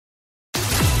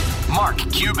Mark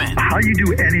Cuban. How you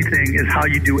do anything is how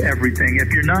you do everything.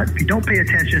 If you don't pay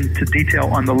attention to detail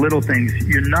on the little things,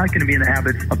 you're not going to be in the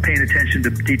habit of paying attention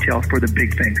to detail for the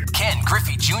big things. Ken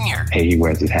Griffey Jr. Hey, he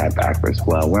wears his hat backwards.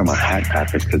 Well, I wear my hat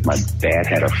backwards because my dad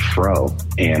had a fro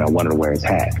and I wanted to wear his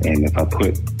hat. And if I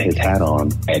put his hat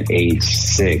on at age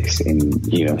 6 and,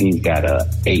 he's got a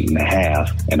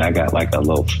 8.5 and I got like a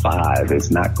little 5,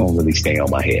 it's not going to really stay on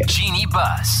my head. Jeannie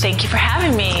Buss. Thank you for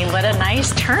having me. What a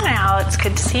nice turnout. It's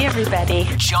good to see everybody.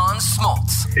 John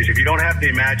Smoltz. If you don't have the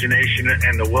imagination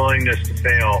and the willingness to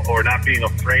fail or not being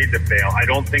afraid to fail, I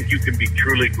don't think you can be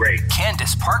truly great.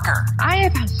 Candace Parker. I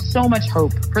have so much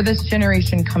hope for this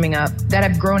generation coming up that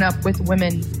have grown up with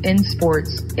women in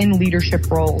sports, in leadership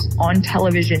roles, on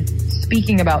television,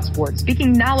 speaking about sports,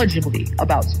 speaking knowledgeably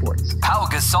about sports. Pau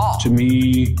Gasol. To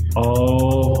me,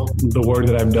 all the work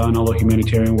that I've done, all the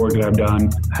humanitarian work that I've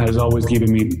done has always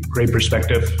given me great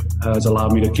perspective, has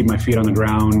allowed me to keep my feet on the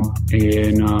ground,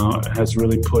 and has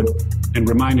really put and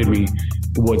reminded me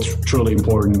what's truly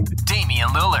important. Damian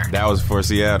Lillard. That was for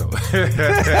Seattle.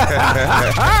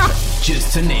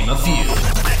 Just to name a few.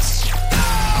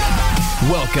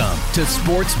 Welcome to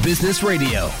Sports Business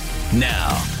Radio.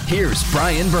 Now, here's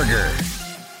Brian Berger.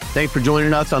 Thanks for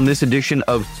joining us on this edition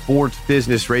of Sports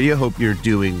Business Radio. Hope you're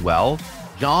doing well.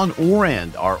 John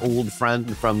Ourand, our old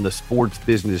friend from the Sports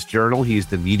Business Journal. He's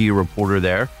the media reporter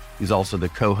there. He's also the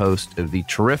co-host of the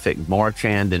terrific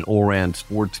Marchand and Ourand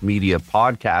Sports Media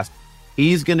podcast.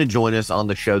 He's going to join us on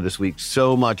the show this week.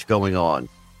 So much going on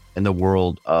in the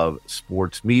world of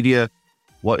sports media.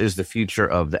 What is the future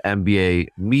of the NBA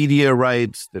media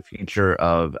rights? The future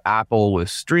of Apple with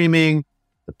streaming?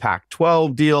 The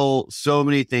Pac-12 deal? So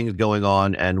many things going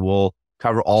on, and we'll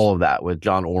cover all of that with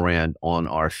John Ourand on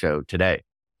our show today.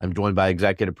 I'm joined by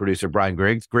executive producer Brian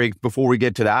Griggs. Griggs, before we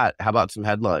get to that, how about some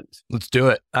headlines? Let's do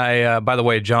it. By the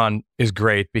way, John is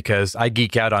great because I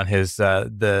geek out on his all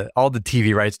the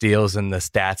TV rights deals and the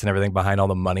stats and everything behind all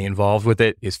the money involved with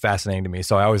it is fascinating to me.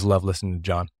 So I always love listening to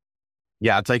John.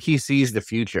 Yeah, it's like he sees the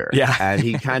future. Yeah, and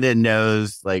he kind of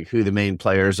knows like who the main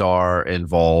players are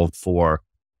involved for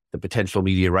the potential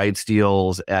media rights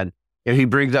deals, and he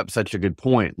brings up such a good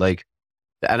point. Like,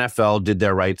 the NFL did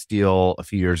their rights deal a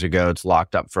few years ago. It's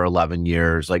locked up for 11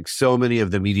 years. Like, so many of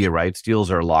the media rights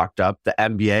deals are locked up. The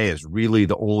NBA is really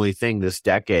the only thing this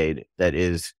decade that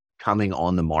is coming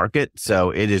on the market.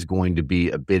 So it is going to be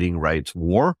a bidding rights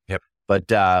war. Yep. But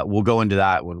we'll go into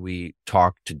that when we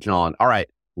talk to John. All right.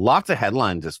 Lots of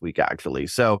headlines this week, actually.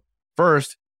 So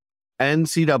first,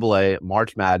 NCAA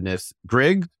March Madness.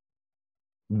 Griggs,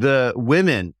 the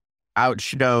women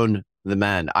outshone the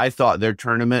men. I thought their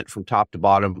tournament from top to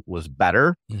bottom was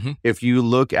better. Mm-hmm. If you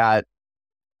look at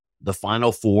the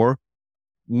Final Four,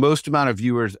 most amount of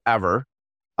viewers ever,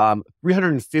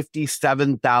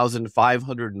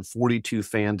 357,542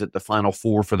 fans at the Final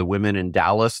Four for the women in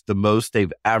Dallas, the most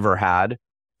they've ever had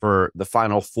for the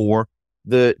Final Four.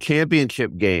 The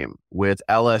championship game with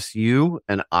LSU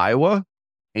and Iowa,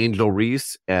 Angel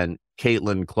Reese and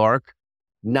Caitlin Clark,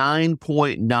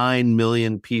 9.9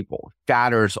 million people,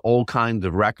 shatters all kinds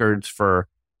of records for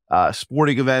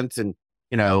sporting events. And,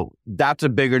 that's a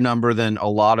bigger number than a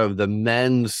lot of the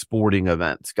men's sporting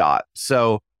events got.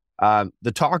 So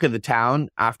the talk of the town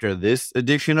after this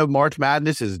edition of March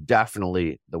Madness is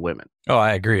definitely the women. Oh,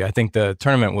 I agree. I think the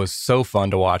tournament was so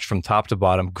fun to watch from top to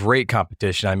bottom. Great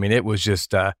competition. I mean, it was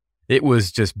just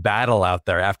battle out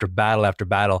there after battle after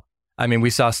battle. I mean, we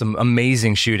saw some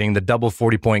amazing shooting, the double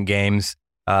 40-point games.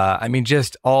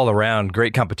 Just all around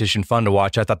great competition, fun to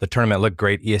watch. I thought the tournament looked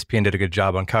great. ESPN did a good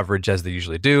job on coverage as they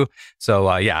usually do. So,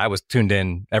 I was tuned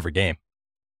in every game.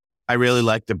 I really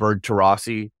liked the Bird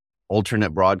Taurasi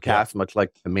alternate broadcast, much like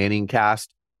the Manning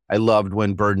cast. I loved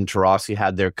when Bird and Taurasi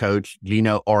had their coach,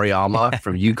 Gino Auriemma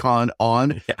from UConn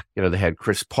on. Yeah. They had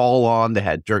Chris Paul on. They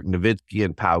had Dirk Nowitzki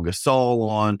and Pau Gasol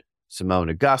on, Simone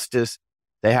Augustus.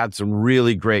 They had some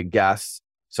really great guests.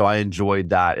 So I enjoyed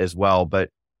that as well. But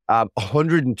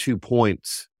 102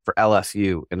 points for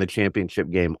LSU in the championship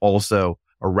game, also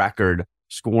a record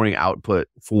scoring output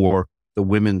for the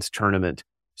women's tournament.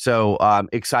 So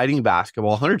exciting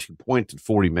basketball. 102 points in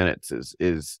 40 minutes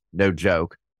is no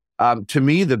joke. To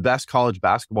me, the best college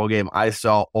basketball game I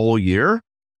saw all year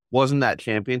wasn't that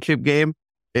championship game.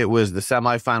 It was the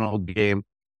semifinal game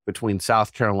between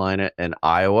South Carolina and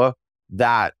Iowa.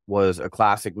 That was a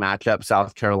classic matchup.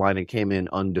 South Carolina came in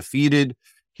undefeated.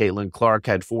 Caitlin Clark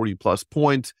had 40 plus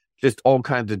points, just all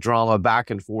kinds of drama, back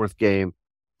and forth game.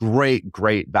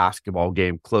 Great basketball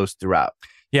game, close throughout.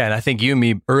 Yeah, and I think you and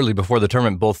me early before the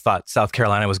tournament both thought South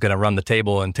Carolina was going to run the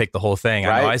table and take the whole thing.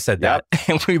 Right? I know I said that,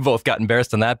 and we both got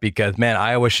embarrassed on that because, man,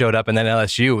 Iowa showed up and then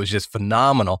LSU was just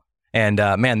phenomenal. And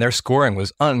man, their scoring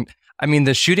was I mean,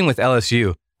 the shooting with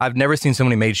LSU, I've never seen so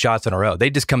many made shots in a row. They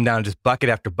just come down just bucket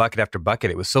after bucket after bucket.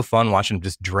 It was so fun watching them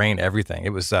just drain everything. It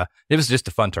was just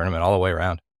a fun tournament all the way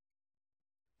around.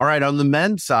 All right, on the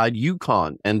men's side,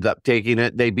 UConn ends up taking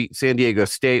it. They beat San Diego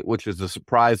State, which is a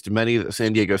surprise to many that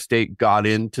San Diego State got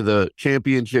into the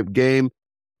championship game.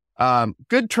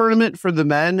 Good tournament for the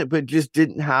men, but just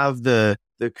didn't have the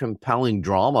compelling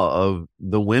drama of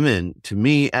the women to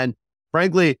me. And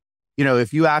frankly,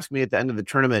 if you ask me at the end of the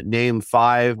tournament, name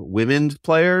 5 women's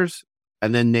players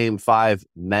and then name 5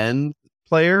 men's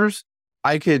players,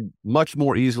 I could much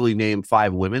more easily name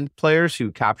 5 women's players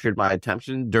who captured my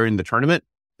attention during the tournament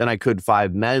than I could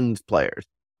 5 men's players.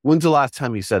 When's the last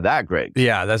time you said that, Greg?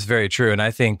 Yeah, that's very true. And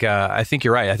I think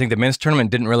you're right. I think the men's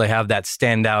tournament didn't really have that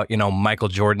standout, Michael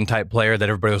Jordan type player that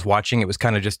everybody was watching. It was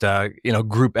kind of just a,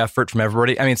 group effort from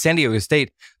everybody. I mean, San Diego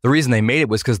State, the reason they made it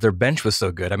was because their bench was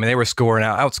so good. I mean, they were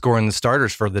outscoring the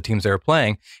starters for the teams they were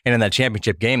playing. And in that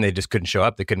championship game, they just couldn't show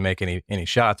up. They couldn't make any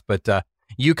shots. But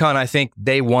UConn, I think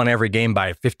they won every game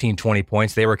by 15, 20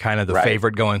 points. They were kind of the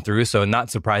favorite going through. So not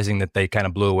surprising that they kind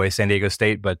of blew away San Diego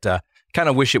State, but kind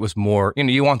of wish it was more,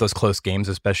 you want those close games,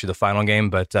 especially the final game.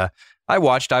 But I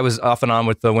was off and on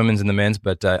with the women's and the men's,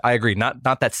 but I agree, not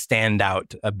that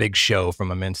standout, a big show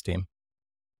from a men's team.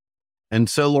 And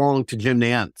so long to Jim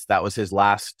Nantz. That was his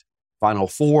last Final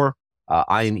Four.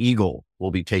 Ian Eagle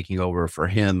will be taking over for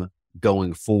him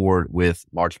going forward with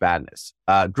March Madness.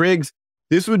 Griggs,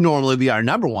 this would normally be our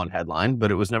number 1 headline,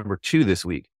 but it was number 2 this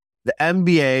week. The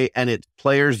NBA and its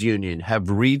players union have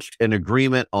reached an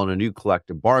agreement on a new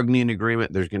collective bargaining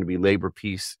agreement. There's going to be labor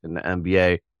peace in the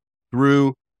NBA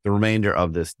through the remainder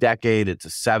of this decade. It's a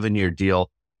 7-year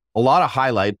deal. A lot of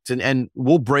highlights, and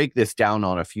we'll break this down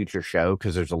on a future show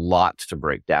because there's a lot to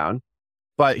break down.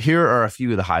 But here are a few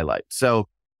of the highlights. So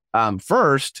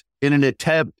first, in an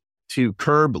attempt to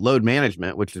curb load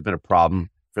management, which has been a problem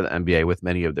for the NBA with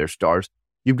many of their stars,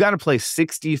 you've got to play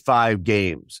 65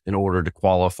 games in order to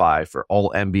qualify for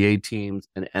all NBA teams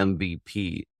and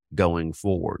MVP going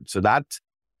forward. So that's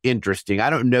interesting. I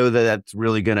don't know that that's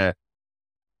really going to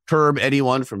curb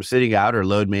anyone from sitting out or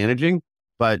load managing,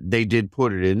 but they did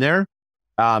put it in there.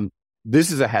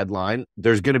 This is a headline.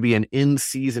 There's going to be an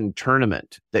in-season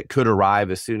tournament that could arrive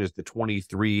as soon as the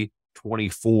 23-24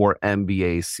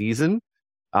 NBA season.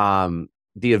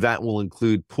 The event will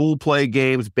include pool play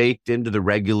games baked into the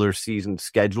regular season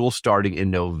schedule starting in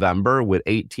November, with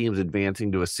 8 teams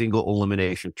advancing to a single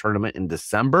elimination tournament in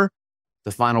December.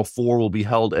 The Final Four will be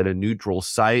held at a neutral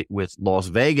site, with Las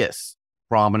Vegas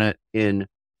prominent in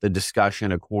the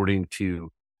discussion, according to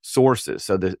sources.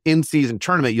 So the in-season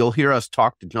tournament, you'll hear us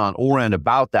talk to John Ourand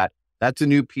about that. That's a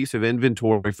new piece of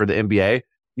inventory for the NBA.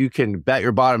 You can bet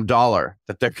your bottom dollar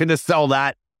that they're going to sell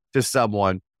that to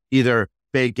someone, either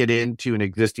bake it into an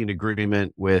existing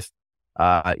agreement with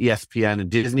ESPN and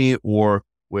Disney, or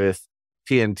with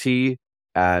TNT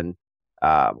and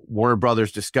Warner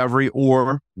Brothers Discovery,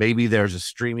 or maybe there's a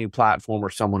streaming platform or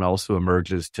someone else who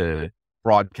emerges to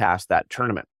broadcast that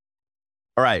tournament.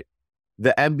 All right.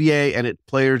 The NBA and its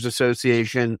Players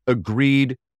Association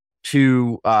agreed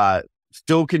to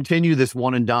still continue this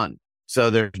one and done. So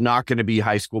there's not going to be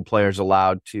high school players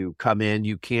allowed to come in.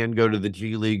 You can go to the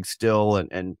G League still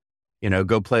and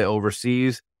go play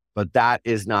overseas, but that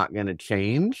is not going to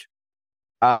change.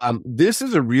 This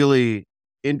is a really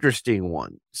interesting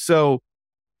one. So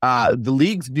the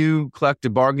league's new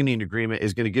collective bargaining agreement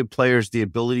is going to give players the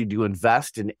ability to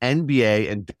invest in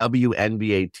NBA and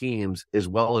WNBA teams, as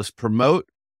well as promote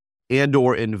and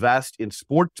or invest in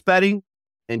sports betting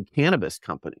and cannabis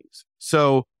companies.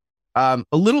 So a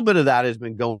little bit of that has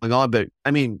been going on, but I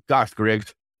mean, gosh,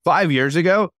 Griggs, 5 years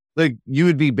ago, like, you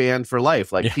would be banned for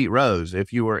life, like Pete Rose,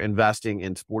 if you were investing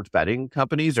in sports betting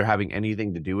companies or having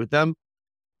anything to do with them.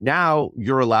 Now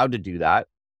you're allowed to do that.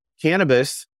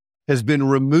 Cannabis has been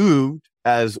removed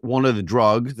as one of the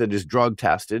drugs that is drug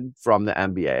tested from the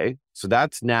NBA. So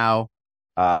that's now,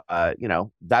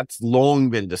 that's long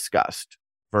been discussed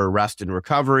for arrest and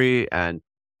recovery. And,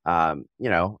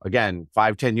 again,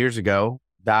 5-10 years ago,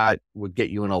 that would get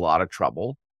you in a lot of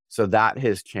trouble. So that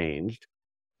has changed.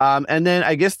 And then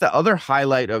I guess the other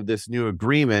highlight of this new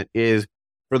agreement is,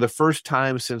 for the first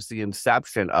time since the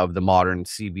inception of the modern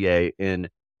CBA in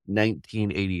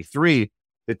 1983,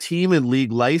 the team and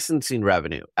league licensing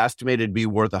revenue, estimated to be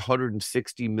worth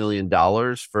 $160 million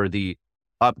for the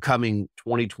upcoming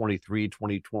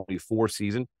 2023-2024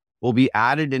 season, will be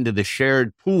added into the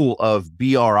shared pool of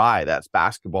BRI, that's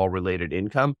basketball-related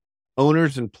income.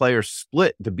 Owners and players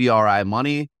split the BRI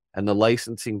money, and the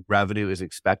licensing revenue is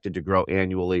expected to grow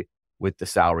annually with the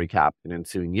salary cap in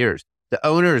ensuing years. the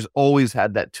owners always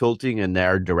had that tilting in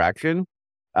their direction.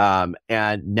 And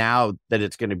now that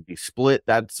it's going to be split,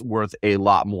 that's worth a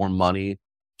lot more money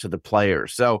to the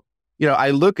players. So, I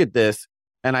look at this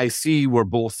and I see where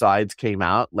both sides came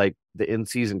out, like the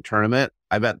in-season tournament.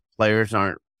 I bet players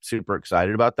aren't super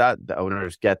excited about that. The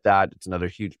owners get that. It's another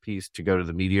huge piece to go to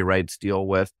the media rights deal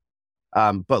with.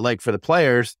 But like for the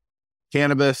players,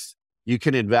 cannabis, you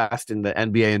can invest in the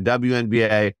NBA and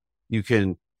WNBA. You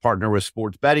can partner with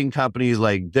sports betting companies.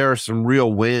 Like there are some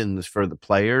real wins for the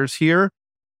players here.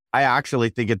 I actually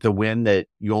think it's a win that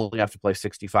you only have to play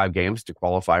 65 games to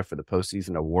qualify for the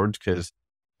postseason awards, because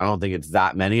I don't think it's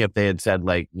that many. If they had said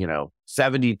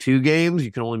 72 games,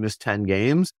 you can only miss 10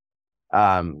 games.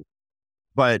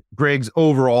 But Griggs,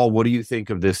 overall, what do you think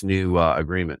of this new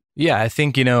agreement? Yeah, I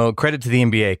think, credit to the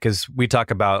NBA, because we talk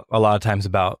about a lot of times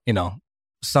about,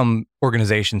 some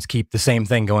organizations keep the same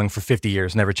thing going for 50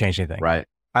 years, never change anything. Right.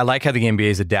 I like how the NBA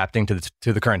is adapting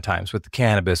to the current times with the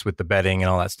cannabis, with the betting and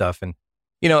all that stuff. And,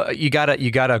 you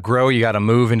gotta grow, you gotta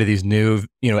move into these new,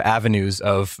 avenues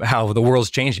of how the world's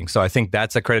changing. So I think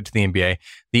that's a credit to the NBA.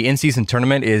 The in-season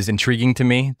tournament is intriguing to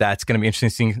me. That's going to be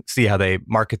interesting to see how they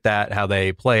market that, how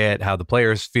they play it, how the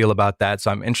players feel about that.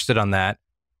 So I'm interested on that.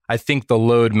 I think the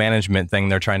load management thing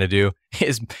they're trying to do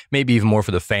is maybe even more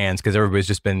for the fans, because everybody's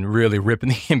just been really ripping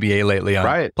the NBA lately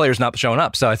on players not showing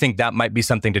up. So I think that might be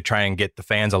something to try and get the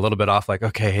fans a little bit off, like,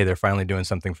 okay, hey, they're finally doing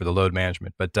something for the load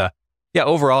management. But yeah,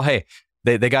 overall, hey,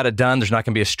 they got it done. There's not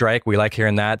going to be a strike. We like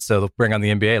hearing that. So they'll bring on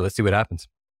the NBA. Let's see what happens.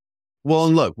 Well,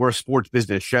 and look, we're a sports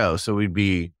business show, so we'd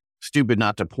be stupid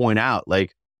not to point out,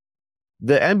 like,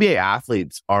 the NBA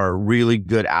athletes are really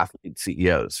good athlete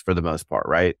CEOs for the most part,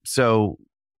 right? So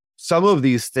some of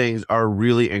these things are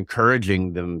really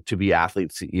encouraging them to be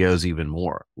athlete CEOs even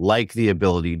more, like the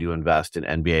ability to invest in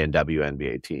NBA and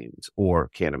WNBA teams or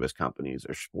cannabis companies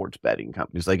or sports betting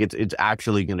companies. Like it's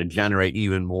actually going to generate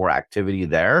even more activity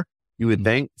there, you would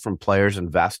think, from players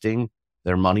investing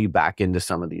their money back into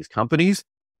some of these companies.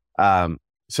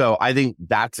 So I think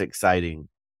that's exciting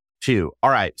too. All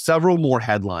right, several more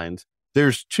headlines.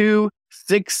 There's two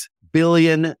 $6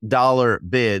 billion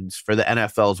bids for the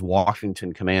NFL's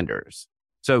Washington Commanders.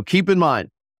 So keep in mind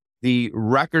the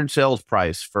record sales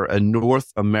price for a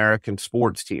North American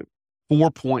sports team,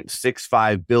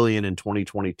 $4.65 billion in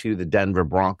 2022, the Denver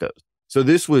Broncos. So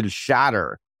this would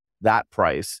shatter that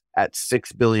price at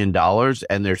 $6 billion.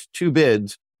 And there's two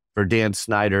bids for Dan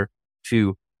Snyder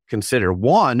to consider.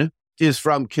 One is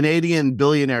from Canadian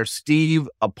billionaire Steve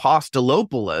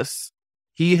Apostolopoulos.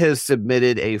 He has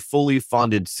submitted a fully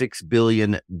funded $6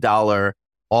 billion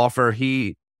offer.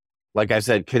 He, like I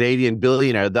said, Canadian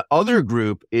billionaire. The other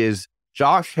group is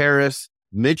Josh Harris,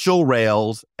 Mitchell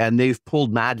Rales, and they've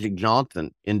pulled Magic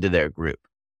Johnson into their group.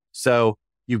 So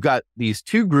you've got these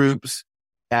two groups,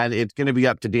 and it's going to be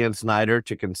up to Dan Snyder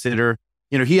to consider.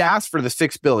 He asked for the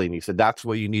 $6 billion. He said that's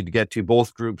what you need to get to.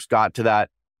 Both groups got to that.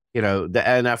 The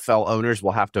NFL owners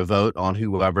will have to vote on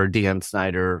whoever Dan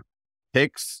Snyder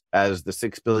picks as the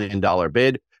 $6 billion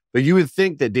bid. But you would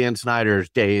think that Dan Snyder's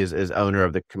days as owner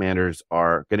of the Commanders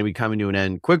are going to be coming to an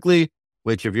end quickly,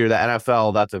 which if you're the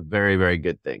NFL, that's a very, very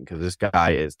good thing, because this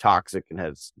guy is toxic and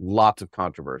has lots of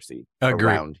controversy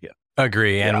around him.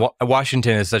 Agree. Yeah. And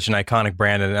Washington is such an iconic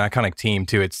brand and an iconic team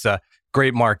too. It's a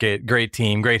great market, great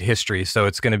team, great history. So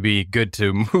it's going to be good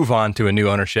to move on to a new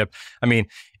ownership. I mean,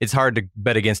 it's hard to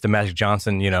bet against the Magic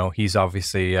Johnson. He's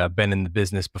obviously been in the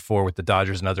business before with the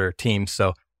Dodgers and other teams.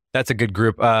 So that's a good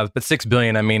group. But $6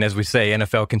 billion, I mean, as we say,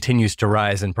 NFL continues to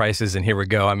rise in prices. And here we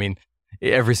go. I mean,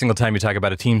 every single time you talk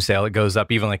about a team sale, it goes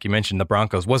up. Even like you mentioned, the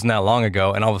Broncos wasn't that long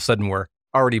ago. And all of a sudden we're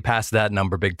already past that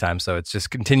number big time. So it just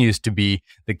continues to be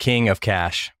the king of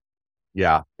cash.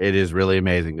 Yeah, it is really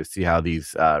amazing to see how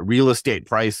these real estate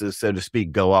prices, so to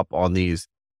speak, go up on these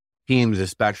teams,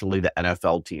 especially the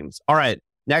NFL teams. All right,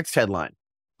 next headline.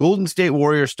 Golden State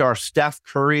Warriors star Steph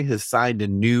Curry has signed a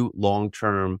new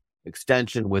long-term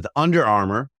extension with Under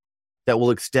Armour that will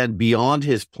extend beyond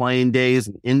his playing days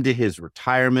and into his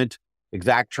retirement.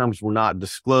 Exact terms were not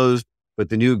disclosed, but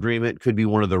the new agreement could be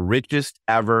one of the richest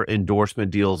ever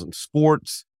endorsement deals in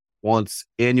sports. Wants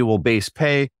annual base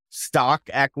pay, stock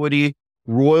equity,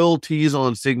 royalties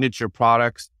on signature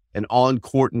products, and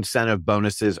on-court incentive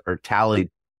bonuses are tallied.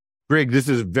 Greg, this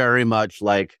is very much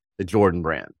like the Jordan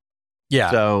brand.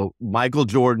 Yeah. So Michael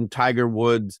Jordan, Tiger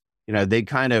Woods, they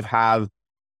kind of have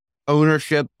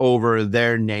ownership over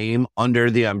their name under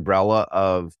the umbrella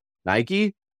of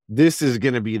Nike. This is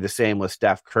going to be the same with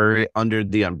Steph Curry under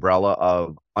the umbrella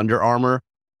of Under Armour.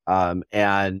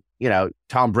 And,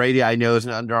 Tom Brady, I know, is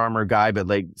an Under Armour guy, but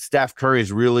like Steph Curry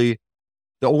is really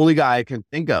the only guy I can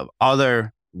think of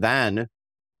other than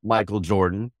Michael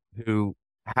Jordan, who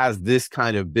has this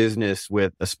kind of business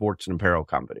with a sports and apparel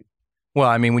company. Well,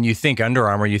 I mean, when you think Under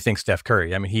Armour, you think Steph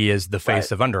Curry. I mean, he is the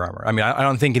face of Under Armour. I mean, I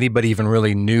don't think anybody even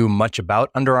really knew much about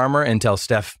Under Armour until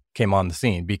Steph came on the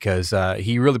scene, because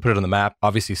he really put it on the map.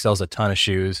 Obviously sells a ton of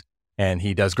shoes, and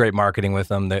he does great marketing with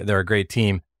them. They're a great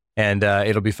team, and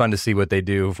it'll be fun to see what they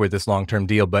do with this long-term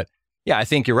deal. But yeah, I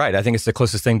think you're right. I think it's the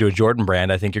closest thing to a Jordan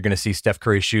brand. I think you're going to see Steph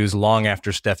Curry shoes long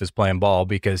after Steph is playing ball,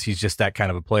 because he's just that kind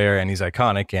of a player, and he's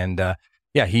iconic. And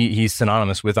he's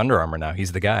synonymous with Under Armour now.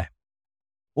 He's the guy.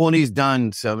 Well, and he's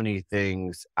done so many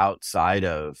things outside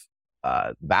of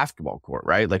basketball court,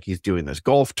 right? Like he's doing this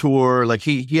golf tour. Like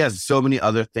he has so many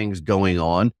other things going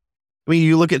on. I mean,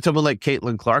 you look at someone like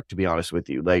Caitlin Clark, to be honest with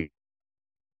you, like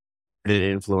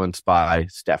influenced by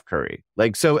Steph Curry.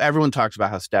 Like, so everyone talks about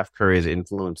how Steph Curry has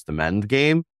influenced the men's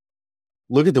game.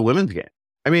 Look at the women's game.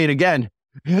 I mean, again,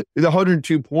 the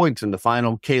 102 points in the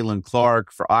final, Caitlin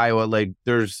Clark for Iowa, like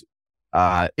there's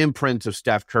imprints of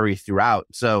Steph Curry throughout.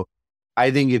 So I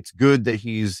think it's good that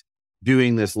he's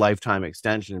doing this lifetime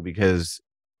extension, because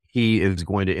he is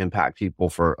going to impact people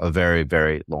for a very,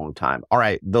 very long time. All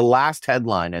right. The last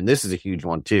headline, and this is a huge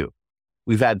one too.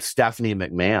 We've had Stephanie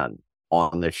McMahon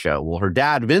on this show. Well, her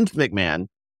dad, Vince McMahon,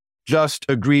 just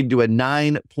agreed to a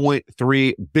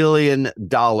 $9.3 billion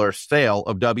sale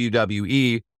of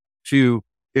WWE to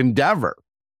Endeavor.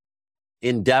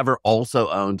 Endeavor also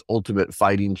owns Ultimate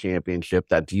Fighting Championship,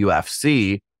 that's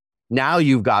UFC. Now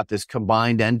you've got this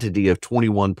combined entity of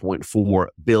 $21.4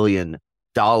 billion.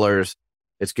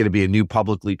 It's going to be a new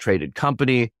publicly traded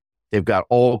company. They've got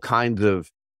all kinds of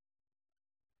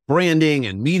branding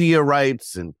and media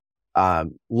rights and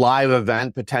live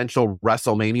event potential.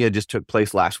 WrestleMania just took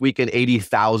place last weekend.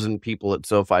 80,000 people at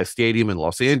SoFi Stadium in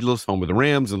Los Angeles, home of the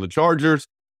Rams and the Chargers.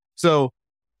 So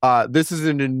this is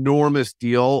an enormous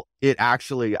deal. It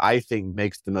actually, I think,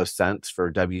 makes the most sense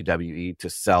for WWE to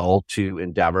sell to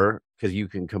Endeavor, because you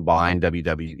can combine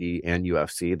WWE and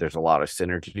UFC. There's a lot of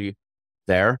synergy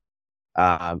there.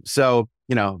 So,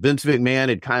 Vince McMahon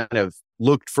had kind of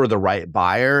looked for the right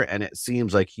buyer, and it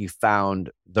seems like he found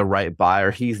the right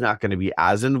buyer. He's not going to be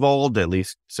as involved, at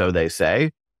least so they say.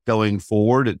 Going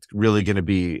forward, it's really going to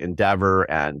be Endeavor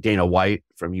and Dana White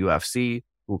from UFC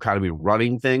who will kind of be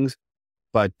running things.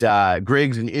 But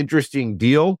Griggs, an interesting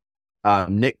deal.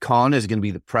 Nick Khan is going to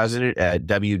be the president at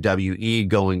WWE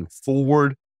going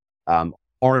forward.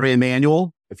 Ari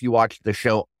Emanuel, if you watch the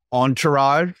show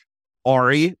Entourage,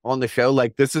 Ari on the show,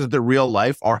 like this is the real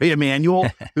life Ari Emanuel,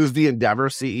 who's the Endeavor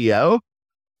CEO.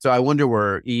 So I wonder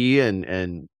where E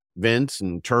and Vince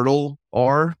and Turtle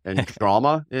are, and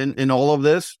drama in all of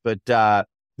this. But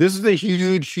this is a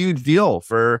huge, huge deal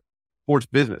for sports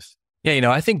business.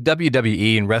 Yeah, I think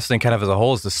WWE and wrestling kind of as a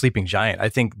whole is the sleeping giant. I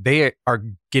think they are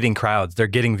getting crowds. They're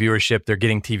getting viewership. They're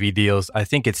getting TV deals. I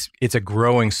think it's a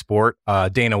growing sport.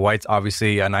 Dana White's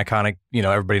obviously an iconic,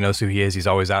 everybody knows who he is. He's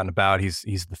always out and about. He's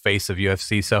the face of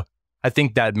UFC. So I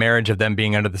think that marriage of them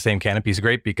being under the same canopy is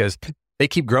great, because they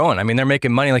keep growing. I mean, they're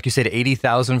making money, like you said,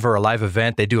 80,000 for a live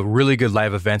event. They do a really good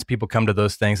live events. People come to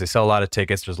those things. They sell a lot of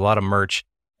tickets. There's a lot of merch.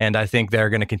 And I think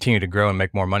they're going to continue to grow and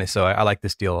make more money. So I like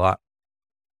this deal a lot.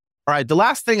 All right. The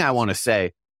last thing I want to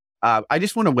say, I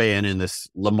just want to weigh in this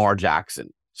Lamar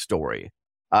Jackson story.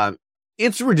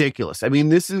 It's ridiculous. I mean,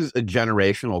 this is a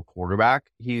generational quarterback.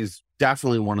 He's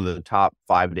definitely one of the top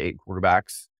 5 to 8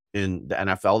 quarterbacks in the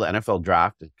NFL. The NFL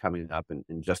draft is coming up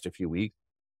in just a few weeks.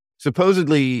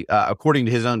 Supposedly, according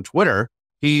to his own Twitter,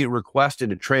 he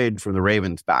requested a trade from the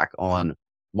Ravens back on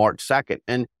March 2nd.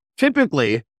 And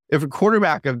typically, if a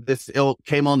quarterback of this ilk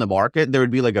came on the market, there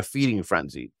would be like a feeding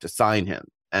frenzy to sign him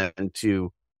and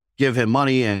to give him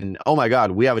money. And, oh my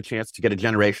God, we have a chance to get a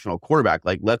generational quarterback.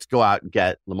 Like, let's go out and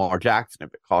get Lamar Jackson.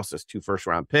 If it costs us 2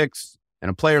 first-round picks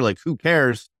and a player, like, who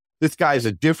cares? This guy's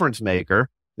a difference maker.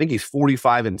 I think he's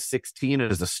 45-16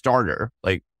 as a starter.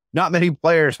 Like, not many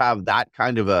players have that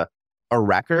kind of a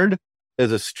record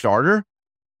as a starter.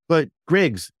 But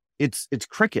Griggs, it's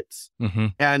crickets. Mm-hmm.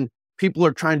 And people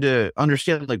are trying to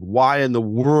understand, like, why in the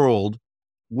world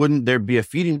wouldn't there be a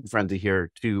feeding frenzy here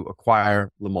to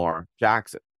acquire Lamar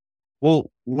Jackson?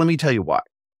 Well, let me tell you why.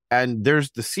 And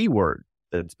there's the C word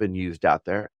that's been used out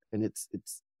there, and it's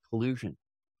collusion.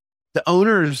 The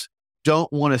owners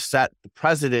don't want to set the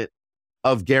precedent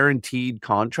of guaranteed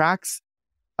contracts.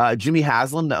 Jimmy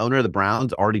Haslam, the owner of the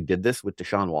Browns, already did this with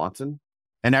Deshaun Watson.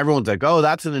 And everyone's like, oh,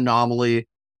 that's an anomaly.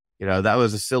 That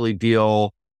was a silly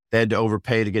deal. They had to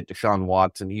overpay to get Deshaun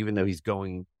Watson, even though he's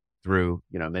going through,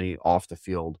 many off the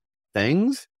field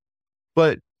things.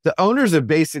 But the owners have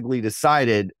basically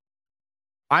decided,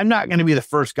 I'm not going to be the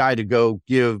first guy to go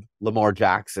give Lamar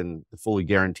Jackson the fully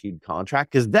guaranteed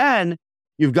contract, because then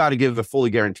you've got to give a fully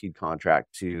guaranteed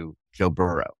contract to Joe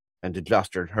Burrow and to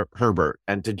Justin Herbert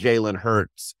and to Jalen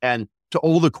Hurts and to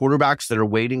all the quarterbacks that are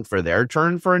waiting for their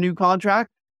turn for a new contract.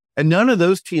 And none of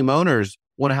those team owners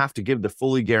want to have to give the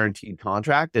fully guaranteed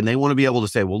contract. And they want to be able to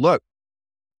say, well, look,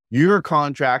 your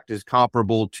contract is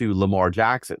comparable to Lamar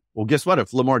Jackson. Well, guess what?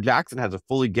 If Lamar Jackson has a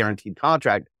fully guaranteed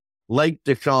contract like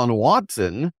Deshaun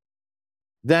Watson,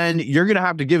 then you're going to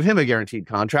have to give him a guaranteed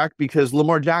contract because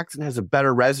Lamar Jackson has a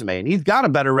better resume, and he's got a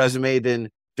better resume than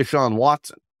Deshaun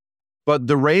Watson. But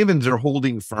the Ravens are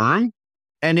holding firm,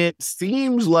 and it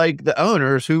seems like the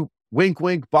owners, who, wink,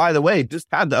 wink, by the way, just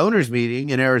had the owners meeting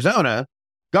in Arizona,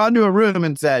 got into a room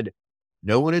and said,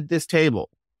 no one at this table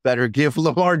better give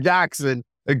Lamar Jackson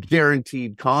a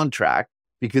guaranteed contract,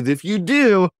 because if you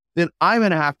do, then I'm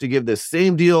going to have to give the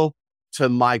same deal to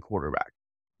my quarterback.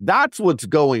 That's what's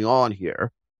going on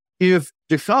here. If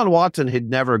Deshaun Watson had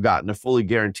never gotten a fully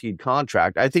guaranteed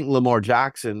contract, I think Lamar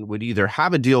Jackson would either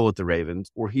have a deal with the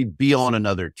Ravens or he'd be on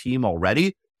another team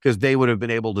already, because they would have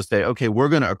been able to say, okay, we're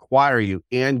going to acquire you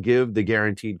and give the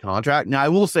guaranteed contract. Now, I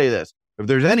will say this. If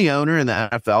there's any owner in the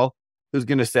NFL who's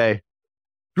going to say,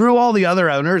 through all the other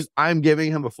owners, I'm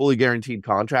giving him a fully guaranteed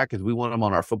contract because we want him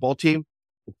on our football team,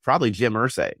 it's probably Jim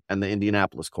Irsay and the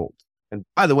Indianapolis Colts. And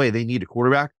by the way, they need a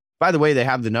quarterback. By the way, they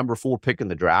have the number 4 pick in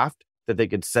the draft that they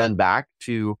could send back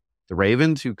to the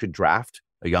Ravens, who could draft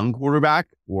a young quarterback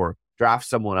or draft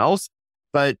someone else.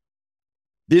 But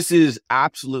this is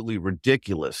absolutely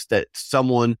ridiculous that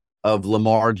someone of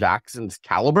Lamar Jackson's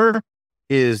caliber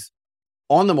is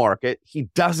on the market. He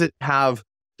doesn't have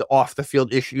the off the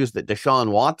field issues that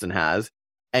Deshaun Watson has,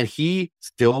 and he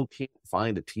still can't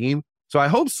find a team. So I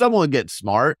hope someone gets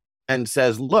smart and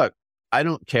says, look, I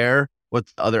don't care what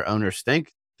the other owners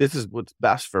think. This is what's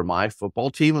best for my football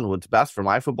team. And what's best for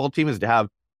my football team is to have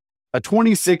a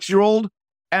 26-year-old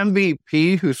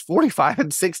MVP who's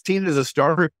 45-16 as a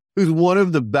starter, who's one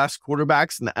of the best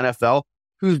quarterbacks in the NFL,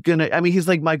 who's going to, I mean, he's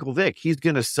like Michael Vick. He's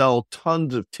going to sell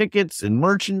tons of tickets and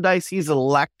merchandise. He's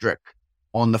electric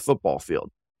on the football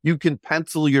field. You can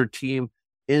pencil your team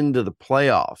into the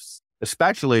playoffs,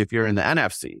 especially if you're in the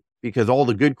NFC, because all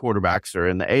the good quarterbacks are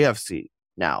in the AFC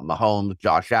now. Mahomes,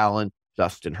 Josh Allen,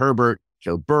 Justin Herbert,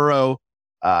 Joe Burrow.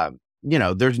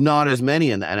 There's not as many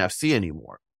in the NFC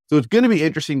anymore. So it's going to be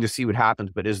interesting to see what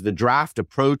happens. But as the draft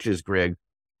approaches, Greg,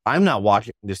 I'm not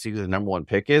watching to see who the number 1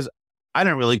 pick is. I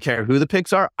don't really care who the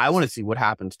picks are. I want to see what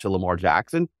happens to Lamar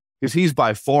Jackson, because he's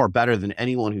by far better than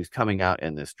anyone who's coming out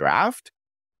in this draft,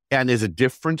 and is a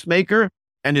difference maker,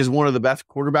 and is one of the best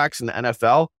quarterbacks in the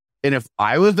NFL. And if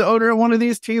I was the owner of one of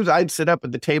these teams, I'd sit up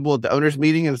at the table at the owners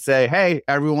meeting and say, hey,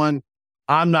 everyone,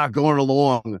 I'm not going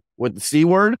along with the C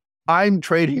word. I'm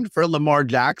trading for Lamar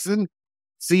Jackson.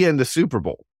 See you in the Super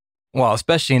Bowl. Well,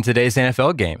 especially in today's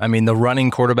NFL game. I mean, the running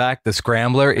quarterback, the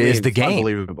scrambler is the game.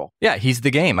 Unbelievable. Yeah, he's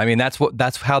the game. I mean, that's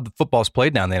how the football's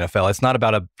played now in the NFL. It's not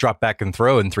about a drop back and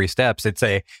throw in 3 steps. It's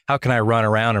how can I run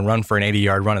around and run for an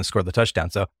 80-yard run and score the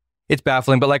touchdown? So it's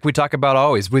baffling. But like we talk about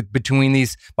always,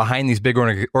 behind these big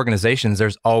organizations,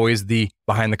 there's always the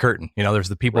behind the curtain. There's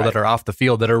the people that are off the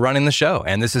field that are running the show.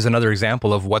 And this is another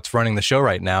example of what's running the show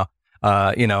right now.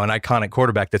 An iconic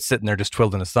quarterback that's sitting there just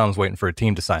twiddling his thumbs waiting for a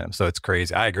team to sign him. So it's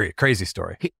crazy. I agree. Crazy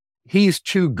story. He's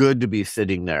too good to be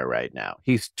sitting there right now.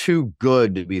 He's too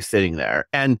good to be sitting there.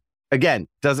 And again,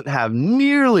 doesn't have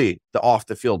nearly the off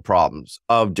the field problems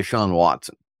of Deshaun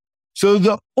Watson. So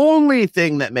the only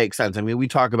thing that makes sense, I mean, we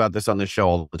talk about this on the show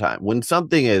all the time. When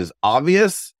something is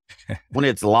obvious, when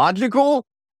it's logical,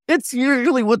 it's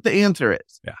usually what the answer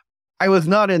is. Yeah. I was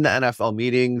not in the NFL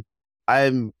meeting.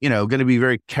 I'm, going to be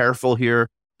very careful here,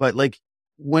 but like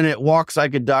when it walks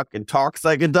like a duck and talks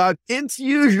like a duck, it's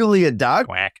usually a duck.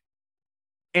 Quack.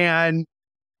 And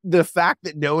the fact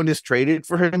that no one has traded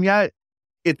for him yet,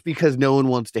 it's because no one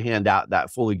wants to hand out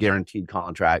that fully guaranteed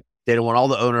contract. They don't want all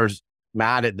the owners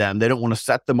mad at them. They don't want to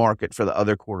set the market for the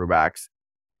other quarterbacks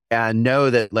and know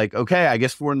that, like, okay, I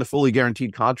guess we're in the fully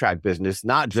guaranteed contract business,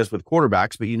 not just with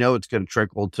quarterbacks, but it's going to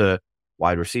trickle to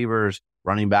wide receivers,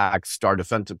 running backs, star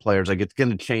defensive players. Like, it's going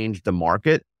to change the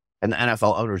market, and the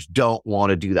NFL owners don't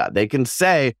want to do that. They can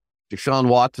say Deshaun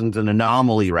Watson's an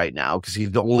anomaly right now because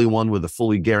he's the only one with a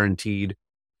fully guaranteed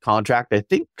contract. I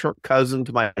think Kirk Cousins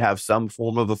might have some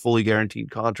form of a fully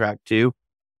guaranteed contract too,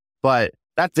 but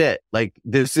that's it. Like,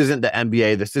 this isn't the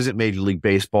NBA. This isn't Major League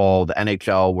Baseball, the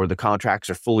NHL, where the contracts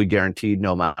are fully guaranteed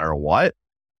no matter what.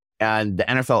 And the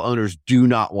NFL owners do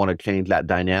not want to change that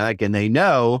dynamic. And they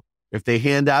know if they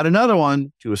hand out another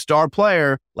one to a star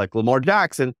player like Lamar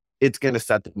Jackson, it's going to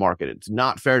set the market. It's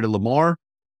not fair to Lamar,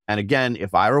 And again,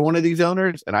 if I were one of these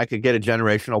owners and I could get a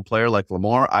generational player like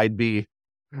Lamar, I'd be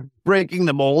breaking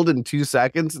the mold in 2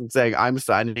 seconds and saying, I'm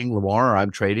signing Lamar or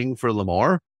I'm trading for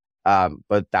Lamar.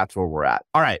 But that's where we're at.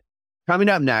 All right. Coming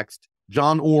up next,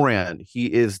 John Ourand. He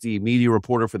is the media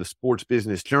reporter for the Sports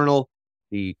Business Journal,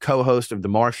 the co-host of the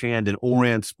Marchand and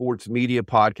Ourand Sports Media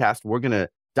podcast. We're going to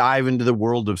dive into the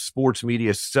world of sports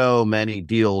media. So many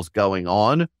deals going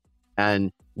on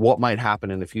and what might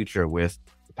happen in the future with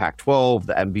the Pac-12,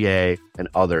 the NBA, and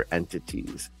other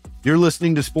entities. You're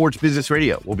listening to Sports Business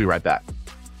Radio. We'll be right back.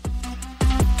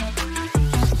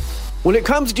 When it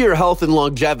comes to your health and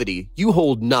longevity, you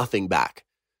hold nothing back.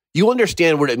 You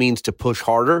understand what it means to push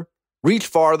harder, reach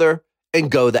farther, and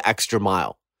go the extra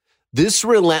mile. This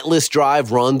relentless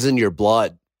drive runs in your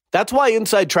blood. That's why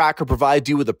Inside Tracker provides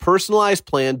you with a personalized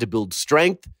plan to build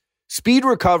strength, speed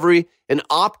recovery, and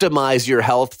optimize your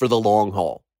health for the long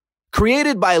haul.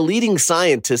 Created by leading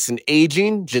scientists in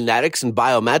aging, genetics, and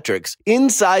biometrics,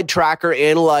 Inside Tracker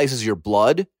analyzes your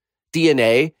blood,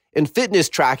 DNA, and fitness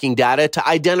tracking data to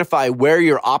identify where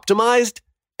you're optimized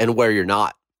and where you're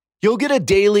not. You'll get a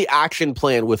daily action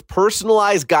plan with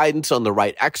personalized guidance on the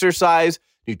right exercise,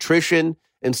 nutrition,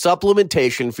 and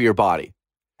supplementation for your body.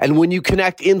 And when you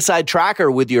connect Inside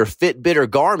Tracker with your Fitbit or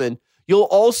Garmin, you'll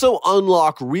also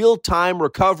unlock real-time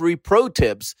recovery pro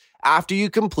tips after you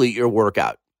complete your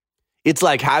workout. It's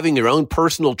like having your own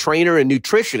personal trainer and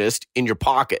nutritionist in your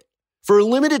pocket. For a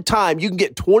limited time, you can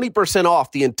get 20%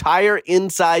 off the entire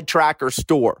Inside Tracker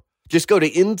store. Just go to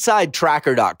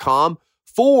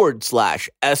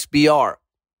insidetracker.com/SBR.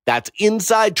 That's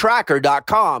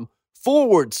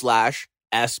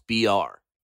insidetracker.com/SBR.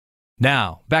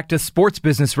 Now, back to Sports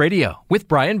Business Radio with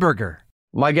Brian Berger.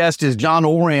 My guest is John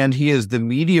Ourand. He is the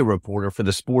media reporter for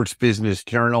the Sports Business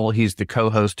Journal. He's the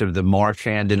co-host of the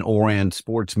Marchand and Ourand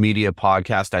Sports Media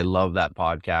podcast. I love that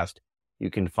podcast. You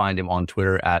can find him on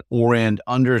Twitter at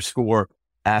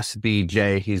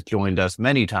Ourand_SBJ. He's joined us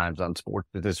many times on Sports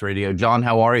Business Radio. John,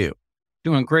 how are you?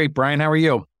 Doing great, Brian. How are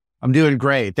you? I'm doing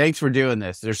great. Thanks for doing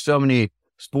this. There's so many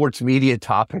sports media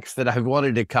topics that I've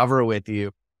wanted to cover with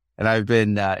you. And I've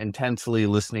been intensely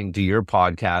listening to your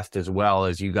podcast as well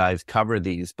as you guys cover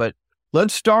these. But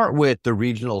let's start with the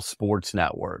regional sports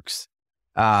networks.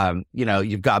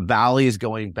 You've got Bally's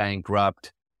going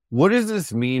bankrupt. What does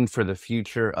this mean for the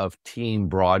future of team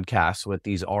broadcasts with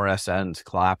these RSNs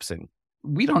collapsing?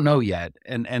 We don't know yet.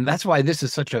 And that's why this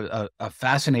is such a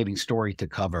fascinating story to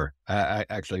cover,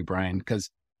 actually, Brian,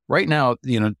 because right now,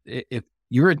 if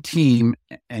you're a team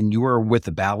and you are with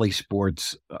the Bally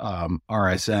Sports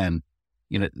RSN,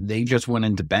 they just went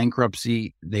into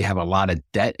bankruptcy. They have a lot of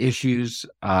debt issues,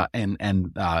 and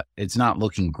it's not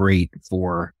looking great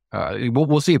for.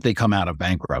 We'll see if they come out of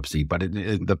bankruptcy, but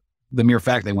the mere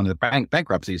fact they went into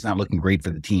bankruptcy is not looking great for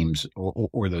the teams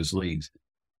or those leagues.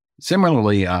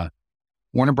 Similarly,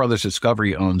 Warner Brothers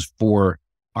Discovery owns 4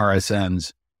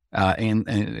 RSNs. And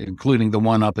including the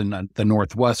one up in the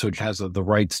Northwest, which has the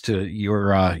rights to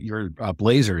your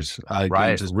Blazers.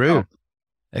 Right, well.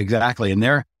 Exactly,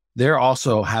 and they're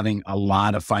also having a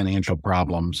lot of financial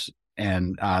problems,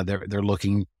 and they're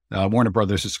looking. Warner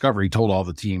Brothers Discovery told all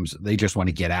the teams they just want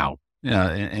to get out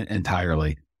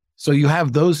entirely. So you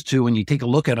have those two, and you take a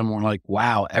look at them, and we're like,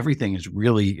 wow, everything is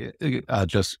really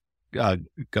just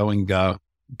going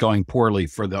poorly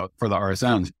for the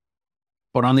RSNs.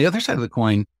 But on the other side of the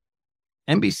coin,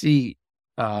 NBC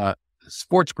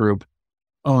Sports Group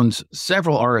owns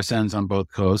several RSNs on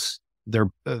both coasts. They're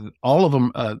all of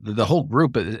them. The whole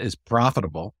group is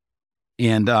profitable,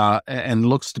 and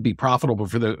looks to be profitable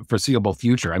for the foreseeable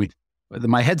future. I mean,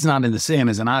 my head's not in the sand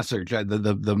as an Oscar.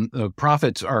 The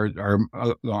profits are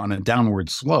on a downward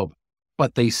slope,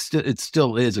 but it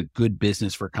still is a good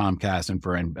business for Comcast and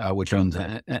for which owns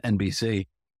NBC.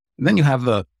 And then you have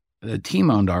the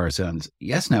team-owned RSNs.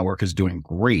 Yes Network is doing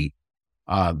great.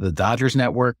 The Dodgers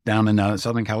network down in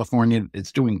Southern California,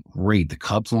 it's doing great. The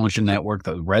Cubs launched a network,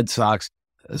 the Red Sox.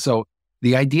 So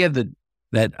the idea that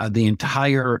the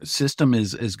entire system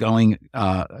is going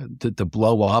to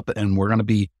blow up, and we're going to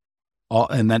be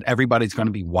and that everybody's going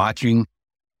to be watching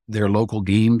their local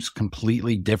games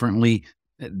completely differently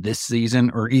this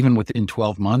season or even within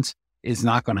 12 months is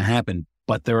not going to happen.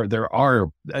 But there are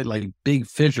like big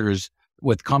fissures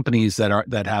with companies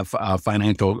that have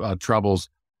financial troubles,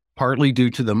 partly due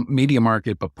to the media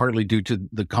market, but partly due to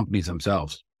the companies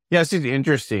themselves. Yeah, it's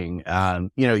interesting.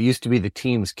 It used to be the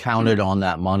teams counted on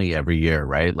that money every year,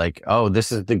 right? Like, oh,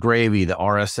 this is the gravy, the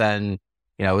RSN,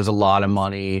 it was a lot of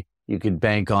money. You could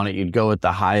bank on it. You'd go with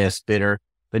the highest bidder.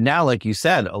 But now, like you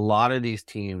said, a lot of these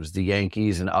teams, the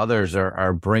Yankees and others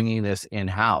are bringing this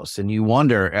in-house. And you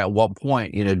wonder at what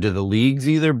point, do the leagues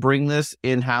either bring this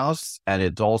in-house and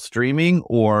it's all streaming,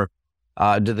 or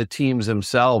do the teams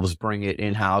themselves bring it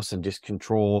in-house and just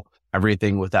control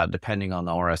everything without depending on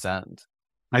the RSNs?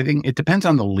 I think it depends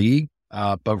on the league.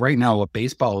 But right now, what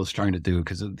baseball is trying to do,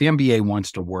 because the NBA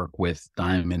wants to work with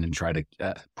Diamond and try to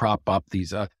prop up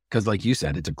these, because like you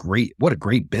said, what a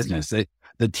great business.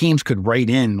 The teams could write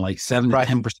in like 7 to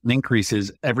 10%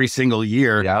 increases every single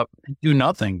year, do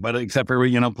nothing, but except for,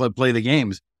 play the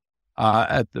games.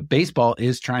 The baseball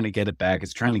is trying to get it back.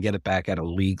 It's trying to get it back at a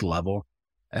league level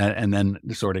and then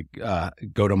sort of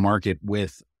go to market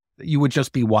with, you would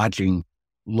just be watching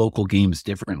local games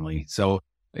differently. So,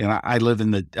 I live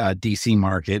in the DC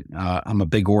market. I'm a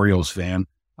big Orioles fan,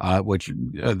 which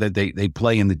they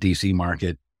play in the DC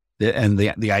market. And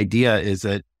the idea is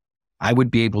that I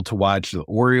would be able to watch the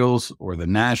Orioles or the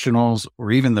Nationals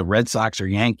or even the Red Sox or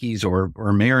Yankees or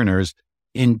Mariners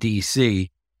in DC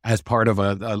as part of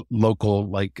a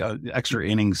local, extra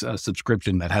innings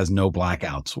subscription that has no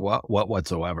blackouts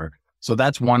whatsoever. So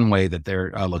that's one way that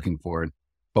they're looking forward.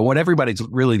 But what everybody's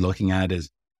really looking at is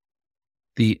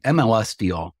the MLS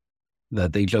deal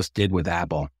that they just did with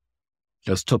Apple.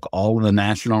 Just took all of the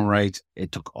national rights.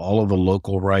 It took all of the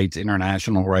local rights,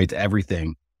 international rights,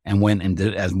 everything, and went and did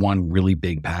it as one really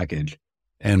big package.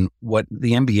 And what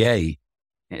the NBA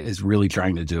is really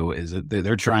trying to do is that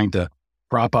they're trying to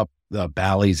prop up the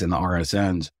Bally's and the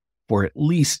RSNs for at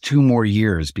least 2 more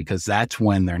years, because that's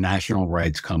when their national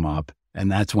rights come up.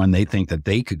 And that's when they think that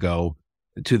they could go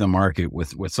to the market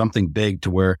with something big,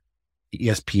 to where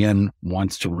ESPN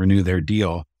wants to renew their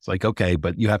deal. It's like, okay,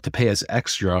 but you have to pay us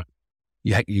extra.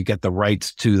 You get the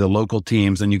rights to the local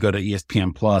teams, and you go to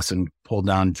ESPN Plus and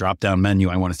drop down menu.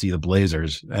 I want to see the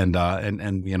Blazers, and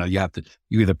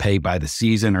you either pay by the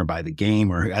season or by the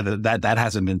game, or that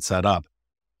hasn't been set up.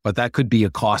 But that could be a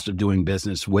cost of doing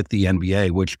business with the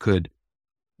NBA, which could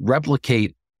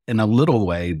replicate in a little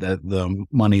way the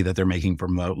money that they're making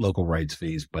from local rights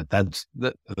fees. But that's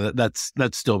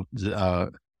still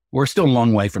we're still a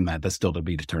long way from that. That's still to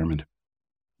be determined.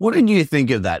 What did you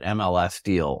think of that MLS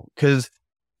deal? Because,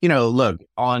 look,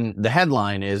 on the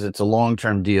headline is it's a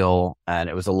long-term deal and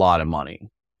it was a lot of money.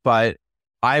 But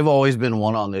I've always been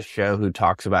one on this show who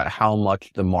talks about how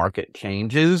much the market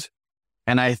changes.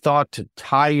 And I thought, to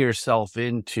tie yourself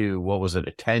into, a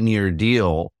 10-year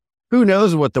deal, who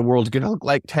knows what the world's going to look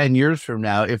like 10 years from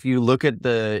now. If you look at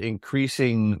the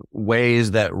increasing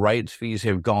ways that rights fees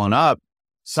have gone up,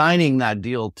 signing that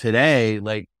deal today,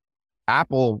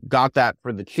 Apple got that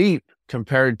for the cheap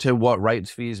compared to what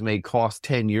rights fees may cost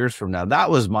 10 years from now. That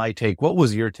was my take. What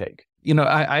was your take?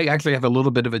 I actually have a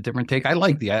little bit of a different take. I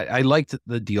liked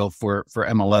the deal for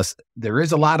MLS. There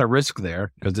is a lot of risk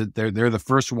there, because they're the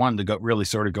first one to really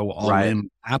sort of go all in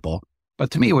Apple.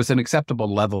 But to me, it was an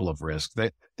acceptable level of risk.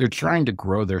 They're trying to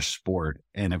grow their sport.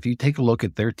 And if you take a look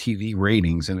at their TV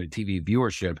ratings and their TV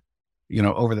viewership,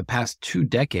 over the past 2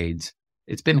 decades,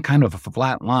 it's been kind of a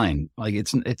flat line.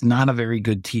 It's not a very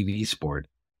good TV sport.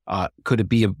 Could it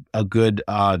be a good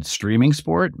streaming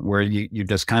sport where you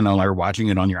just kind of are watching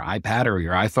it on your iPad or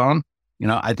your iPhone?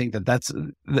 I think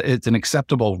it's an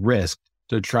acceptable risk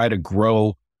to try to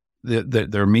grow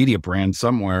their media brand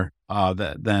somewhere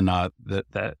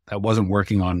that wasn't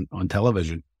working on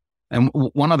television. And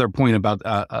one other point about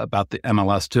the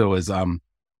MLS too is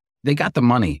they got the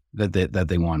money that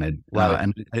they wanted,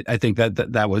 and I think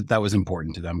that was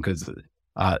important to them, because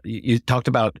you talked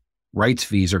about rights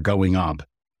fees are going up.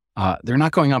 They're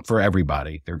not going up for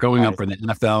everybody. They're going up for the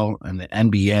NFL and the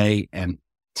NBA and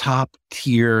top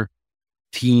tier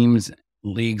teams,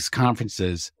 leagues,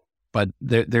 conferences. But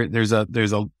there's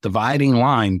a dividing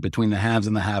line between the haves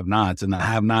and the have-nots, and the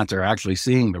have-nots are actually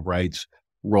seeing the rights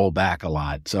roll back a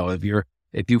lot. So if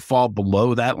you fall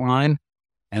below that line,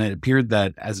 and it appeared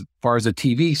that as far as a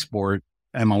TV sport,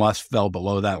 MLS fell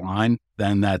below that line,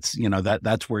 then that's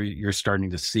where you're starting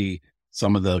to see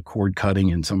some of the cord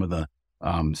cutting and some of the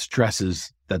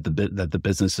stresses that the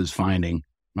business is finding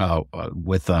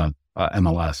with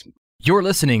MLS. You're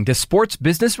listening to Sports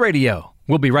Business Radio.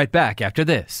 We'll be right back after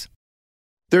this.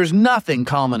 There's nothing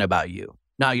common about you,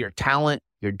 not your talent,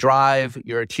 your drive,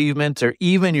 your achievements, or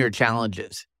even your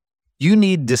challenges. You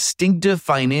need distinctive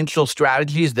financial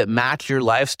strategies that match your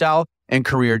lifestyle and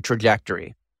career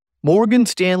trajectory. Morgan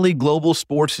Stanley Global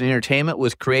Sports and Entertainment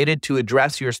was created to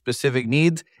address your specific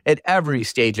needs at every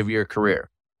stage of your career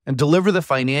and deliver the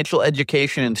financial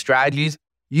education and strategies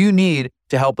you need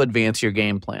to help advance your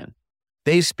game plan.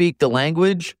 They speak the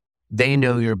language, they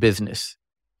know your business.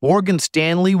 Morgan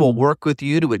Stanley will work with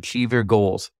you to achieve your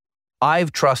goals.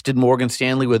 I've trusted Morgan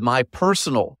Stanley with my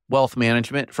personal wealth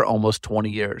management for almost 20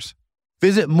 years.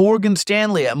 Visit Morgan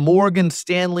Stanley at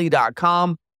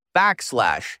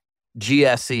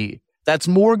morganstanley.com/GSE. That's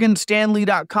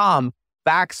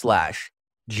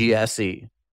morganstanley.com/GSE.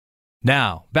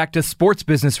 Now, back to Sports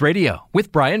Business Radio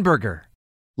with Brian Berger.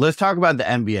 Let's talk about the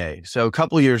NBA. So a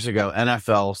couple of years ago,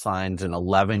 NFL signed an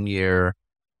 11-year,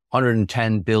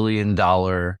 $110 billion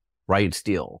rights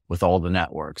deal with all the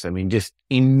networks. I mean, just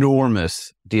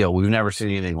enormous deal. We've never seen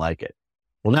anything like it.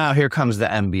 Well, now here comes the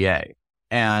NBA.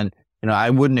 And,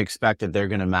 I wouldn't expect that they're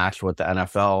going to match what the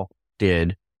NFL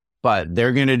did, but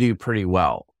they're going to do pretty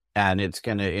well. And it's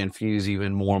going to infuse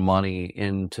even more money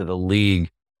into the league.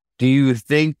 Do you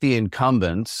think the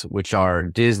incumbents, which are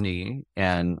Disney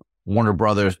and Warner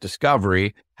Brothers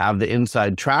Discovery, have the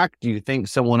inside track? Do you think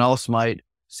someone else might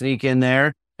sneak in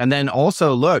there? And then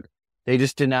also, look, they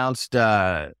just announced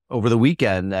over the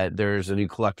weekend that there's a new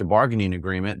collective bargaining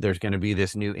agreement. There's going to be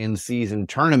this new in-season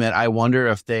tournament. I wonder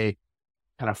if they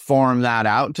kind of farm that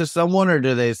out to someone, or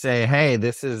do they say, hey,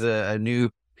 this is a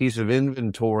new piece of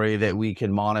inventory that we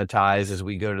can monetize as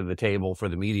we go to the table for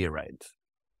the media rights?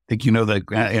 I think you know the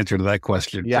answer to that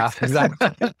question. Yeah,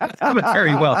 exactly.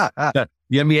 Very well. The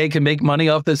NBA can make money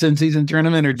off this in-season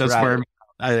tournament, or does right.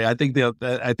 I think they'll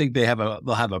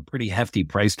have a pretty hefty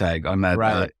price tag on that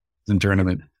right.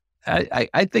 Tournament.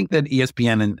 I think that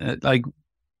ESPN and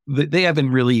they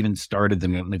haven't really even started the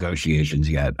negotiations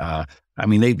yet. I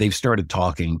mean, they've started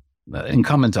talking.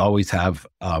 Incumbents always have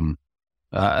an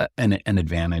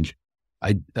advantage.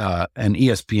 And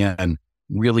ESPN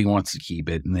really wants to keep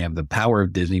it, and they have the power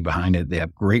of Disney behind it. They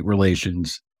have great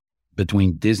relations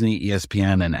between Disney,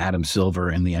 ESPN, and Adam Silver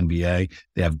in the NBA.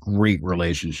 They have great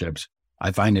relationships.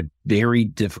 I find it very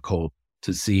difficult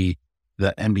to see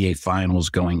the NBA finals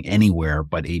going anywhere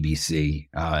but ABC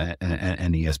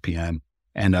and ESPN,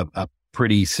 and a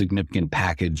pretty significant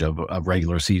package of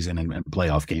regular season and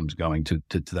playoff games going to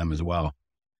them as well.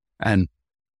 And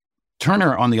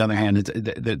Turner, on the other hand,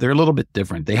 they're a little bit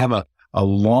different. They have a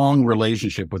long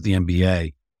relationship with the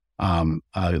NBA, going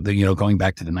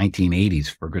back to the 1980s,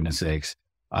 for goodness sakes.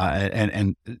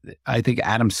 And I think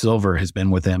Adam Silver has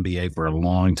been with the NBA for a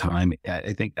long time.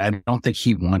 I don't think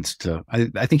he wants to.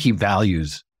 I think he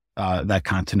values that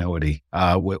continuity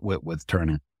with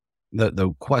Turner.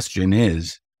 The question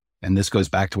is, and this goes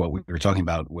back to what we were talking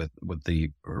about with the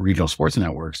regional sports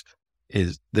networks,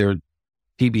 is their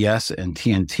PBS and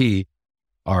TNT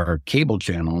are cable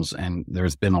channels, and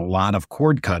there's been a lot of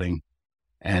cord cutting.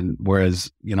 And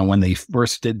whereas, when they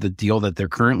first did the deal that they're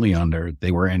currently under,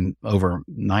 they were in over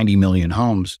 90 million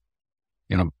homes.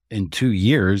 In 2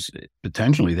 years,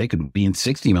 potentially they could be in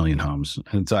 60 million homes.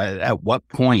 And so at what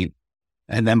point?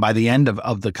 And then by the end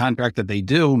of the contract that they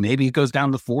do, maybe it goes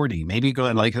down to 40, maybe it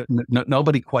goes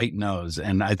nobody quite knows.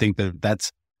 And I think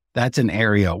that's an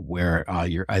area where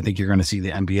I think you're going to see the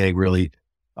NBA really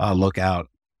look out.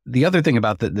 The other thing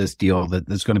about this deal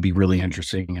that's going to be really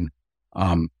interesting,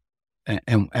 and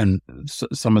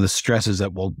some of the stresses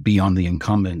that will be on the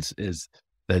incumbents, is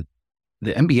that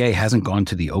the NBA hasn't gone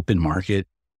to the open market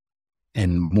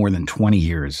in more than 20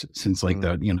 years, since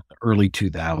the early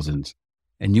 2000s.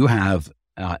 And you have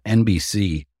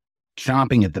NBC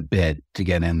chomping at the bit to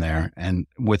get in there. And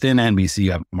within NBC,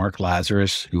 you have Mark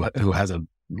Lazarus, who has a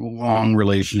long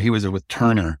relation. He was with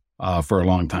Turner for a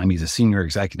long time. He's a senior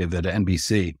executive at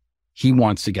NBC. He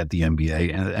wants to get the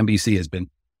NBA, and NBC has been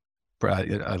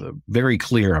very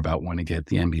clear about wanting to get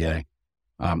the NBA.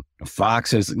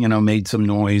 Fox has, made some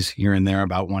noise here and there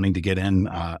about wanting to get in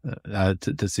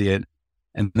to see it.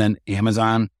 And then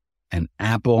Amazon and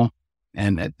Apple.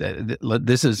 And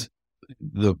this is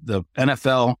the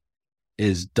NFL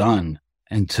is done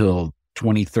until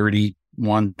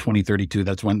 2031, 2032.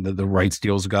 That's when the rights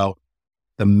deals go.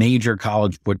 The major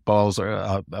college footballs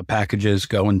packages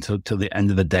go until the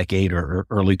end of the decade or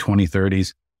early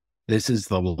 2030s. This is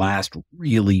the last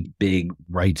really big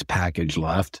rights package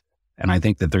left. And I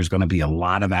think that there's going to be a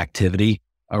lot of activity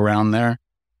around there.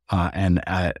 And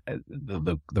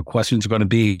the questions are going to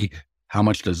be, how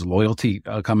much does loyalty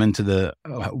come into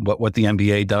what the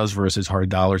NBA does versus hard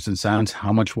dollars and cents?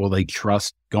 How much will they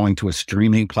trust going to a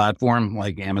streaming platform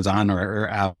like Amazon or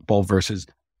Apple versus,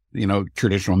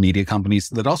 traditional media companies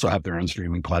that also have their own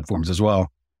streaming platforms as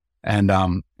well? And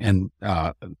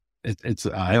it's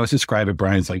I always describe it,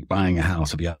 Brian, it's like buying a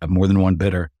house. If you have more than one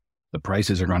bidder, the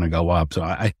prices are going to go up. So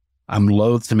I'm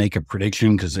loath to make a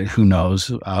prediction, because who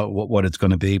knows what it's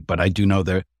going to be. But I do know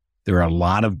there are a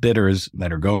lot of bidders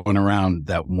that are going around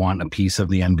that want a piece of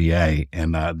the NBA,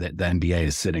 and the NBA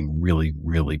is sitting really,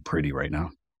 really pretty right now.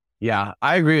 Yeah,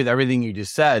 I agree with everything you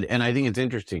just said. And I think it's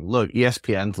interesting. Look,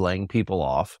 ESPN's laying people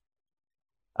off.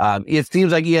 It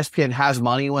seems like ESPN has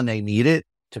money when they need it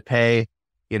to pay,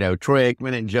 Troy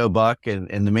Aikman and Joe Buck and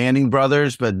the Manning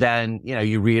brothers. But then,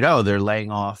 you read, they're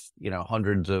laying off,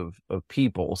 hundreds of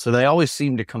people. So they always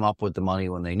seem to come up with the money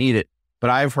when they need it.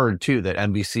 But I've heard too that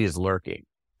NBC is lurking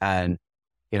and,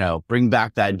 bring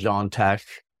back that John Tesh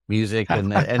music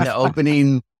and the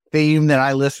opening theme that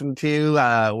I listened to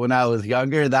when I was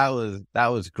younger. That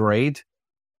was great.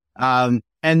 And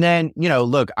then,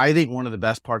 look, I think one of the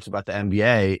best parts about the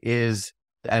NBA is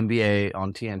the NBA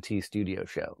on TNT studio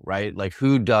show, right? Like,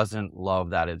 who doesn't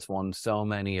love that? It's won so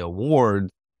many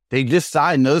awards. They just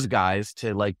signed those guys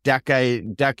to like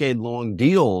decade long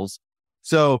deals.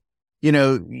 So,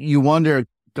 you wonder,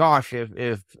 gosh,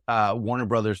 if Warner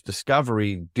Brothers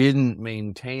Discovery didn't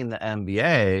maintain the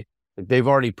NBA, they've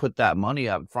already put that money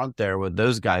up front there with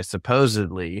those guys,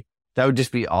 supposedly, that would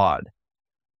just be odd.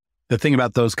 The thing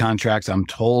about those contracts, I'm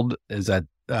told, is that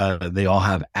they all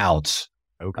have outs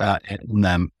in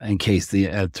them in case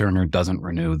the Turner doesn't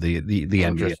renew the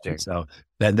NBA. So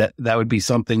that would be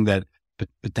something that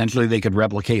potentially they could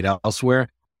replicate elsewhere.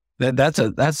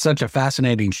 That's such a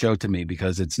fascinating show to me,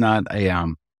 because it's not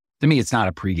to me, it's not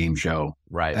a pregame show,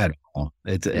 right? At all.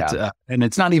 It's and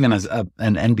it's not even an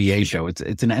NBA show.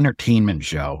 It's an entertainment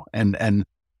show, and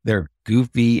they're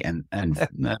goofy and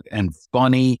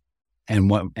funny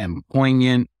and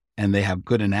poignant, and they have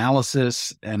good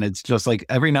analysis. And it's just like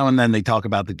every now and then they talk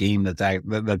about the game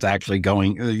that's actually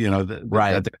going,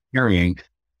 right, that they're carrying.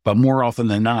 But more often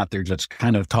than not, they're just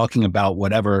kind of talking about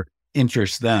whatever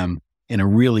interests them in a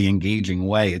really engaging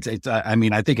way.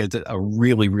 I think it's a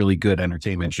really, really good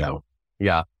entertainment show.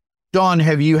 Yeah. Dawn,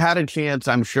 have you had a chance,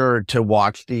 I'm sure, to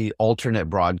watch the alternate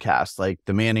broadcasts, like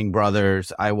the Manning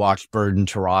brothers? I watched Bird and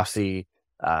Taurasi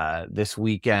this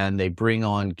weekend. They bring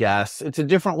on guests. It's a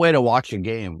different way to watch a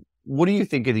game. What do you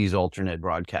think of these alternate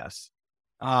broadcasts?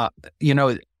 I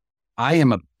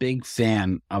am a big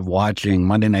fan of watching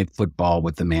Monday Night Football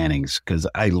with the Mannings, because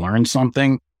I learned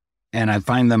something. And I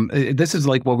find them, this is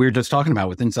like what we were just talking about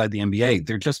with Inside the NBA.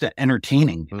 They're just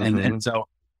entertaining. Mm-hmm. And so,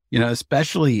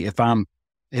 especially if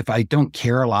I don't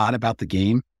care a lot about the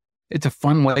game, it's a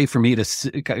fun way for me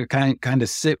to kind of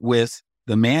sit with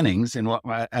the Mannings and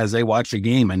as they watch the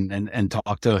game and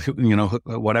talk to,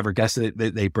 whatever guests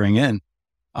they bring in.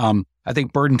 I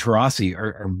think Bird and Taurasi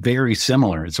are very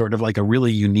similar. It's sort of like a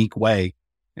really unique way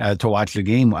to watch the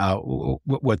game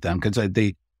with them, because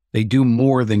they do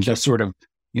more than just sort of,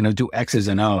 do X's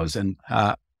and O's. And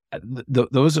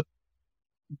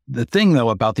the thing though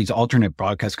about these alternate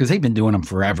broadcasts, because they've been doing them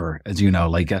forever, as you know,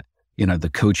 like the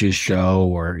coaches show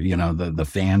or the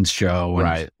fans show, and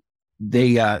right?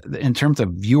 They in terms of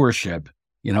viewership,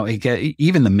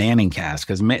 even the Manning cast,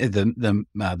 because the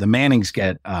Mannings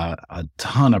get a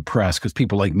ton of press because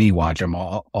people like me watch them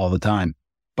all the time,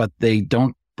 but they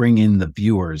don't bring in the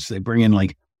viewers. They bring in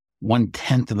like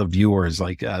 1/10 of the viewers,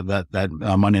 like that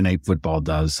Monday Night Football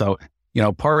does. So,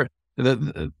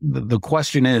 the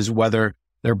question is whether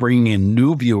they're bringing in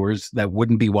new viewers that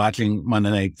wouldn't be watching Monday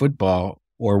Night Football,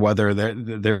 or whether they're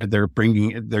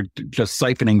just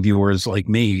siphoning viewers like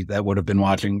me that would have been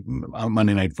watching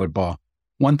Monday Night Football.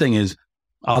 One thing is,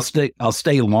 I'll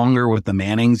stay longer with the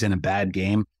Mannings in a bad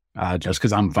game, just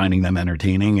because I'm finding them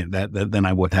entertaining than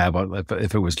I would have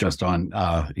if it was just on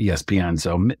ESPN.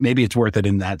 So maybe it's worth it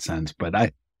in that sense.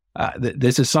 But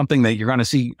this is something that you're going to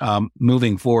see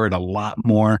moving forward a lot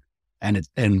more, and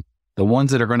the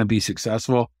ones that are going to be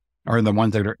successful are the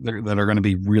ones that are going to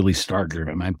be really star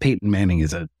driven. Peyton Manning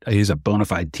is a bona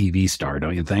fide TV star,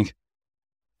 don't you think?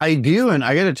 I do, and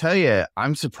I got to tell you,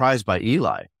 I'm surprised by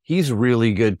Eli. He's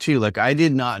really good too. Like, I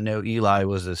did not know Eli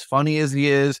was as funny as he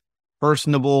is.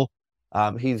 Personable.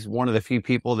 He's one of the few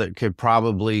people that could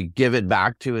probably give it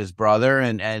back to his brother,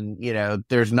 and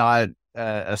there's not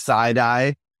a side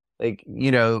eye. Like,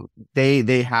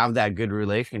 they have that good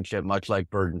relationship, much like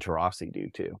Bird and Taurasi do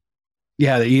too.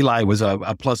 Yeah, Eli was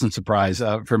a pleasant surprise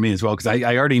for me as well, because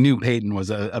I already knew Peyton was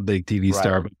a big TV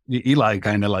star, but Eli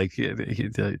kind of like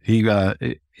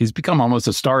he's become almost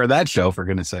a star of that show, for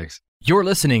goodness sakes. You're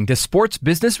listening to Sports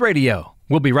Business Radio.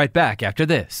 We'll be right back after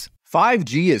this.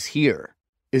 5G is here.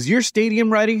 Is your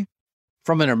stadium ready?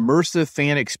 From an immersive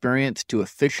fan experience to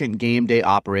efficient game day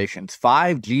operations,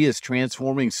 5G is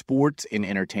transforming sports and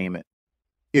entertainment.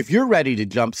 If you're ready to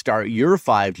jumpstart your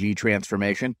 5G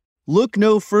transformation, look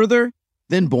no further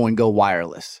than Boingo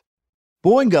Wireless.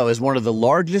 Boingo is one of the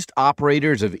largest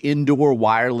operators of indoor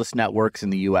wireless networks in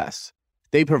the U.S.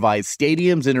 They provide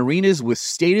stadiums and arenas with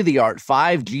state-of-the-art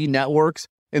 5G networks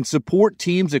and support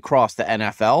teams across the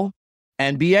NFL,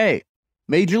 NBA,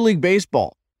 Major League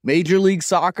Baseball, Major League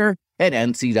Soccer, and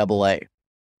NCAA.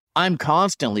 I'm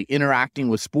constantly interacting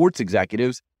with sports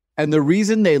executives, and the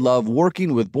reason they love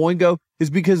working with Boingo is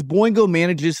because Boingo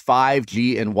manages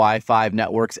 5G and Wi-Fi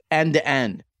networks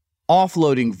end-to-end,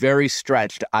 offloading very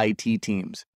stretched IT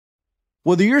teams.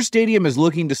 Whether your stadium is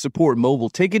looking to support mobile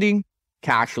ticketing,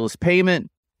 cashless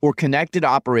payment, or connected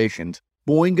operations,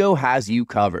 Boingo has you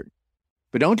covered.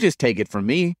 But don't just take it from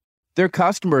me. Their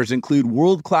customers include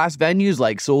world-class venues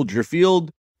like Soldier Field,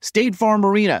 State Farm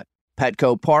Arena,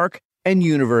 Petco Park, and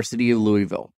University of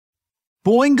Louisville.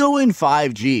 Boingo and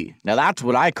 5G. Now that's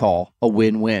what I call a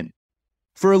win-win.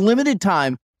 For a limited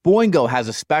time, Boingo has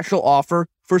a special offer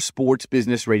for Sports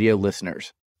Business Radio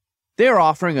listeners. They're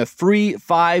offering a free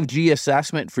 5G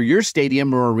assessment for your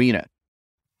stadium or arena.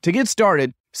 To get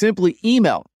started, simply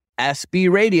email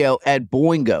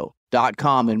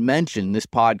sbradio@boingo.com and mention this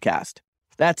podcast.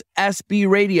 That's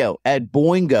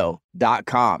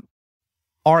sbradio@boingo.com.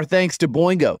 Our thanks to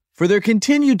Boingo for their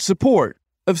continued support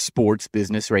of Sports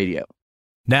Business Radio.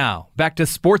 Now, back to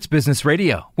Sports Business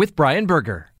Radio with Brian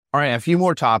Berger. All right, a few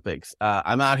more topics.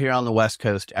 I'm out here on the West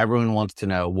Coast. Everyone wants to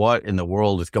know what in the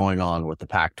world is going on with the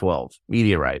Pac-12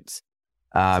 media rights.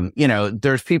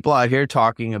 There's people out here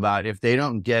talking about if they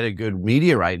don't get a good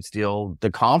media rights deal, the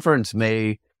conference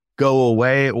may go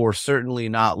away or certainly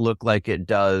not look like it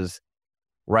does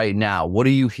right now. What are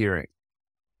you hearing?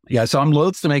 Yeah, so I'm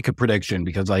loath to make a prediction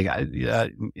because,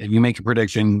 if you make a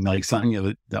prediction, like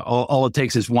something, all it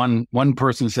takes is one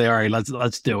person to say, "All right,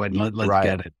 let's do it, and let's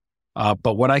get it."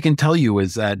 But what I can tell you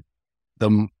is that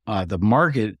the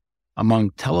market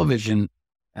among television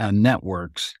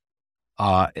networks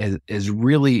is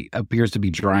really appears to be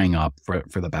drying up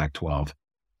for the Pac-12.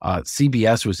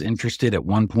 CBS was interested at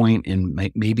one point in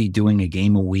maybe doing a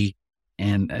game a week,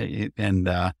 and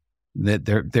that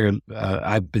they're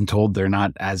I've been told they're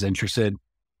not as interested.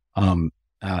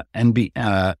 NBC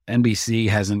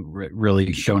hasn't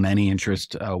really shown any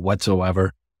interest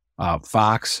whatsoever.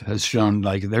 Fox has shown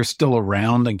like they're still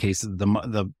around in case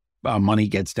the money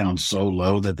gets down so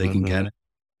low that they can get it.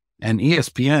 And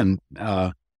ESPN,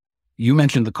 you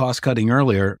mentioned the cost cutting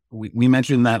earlier. We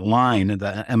mentioned that line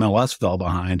that MLS fell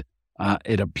behind.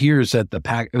 It appears that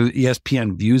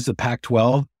ESPN views the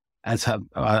Pac-12 as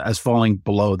falling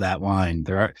below that line.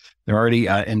 They're already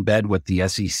in bed with the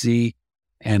SEC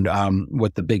and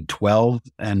with the Big 12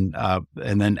 and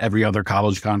then every other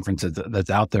college conference that's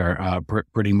out there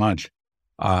pretty much.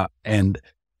 There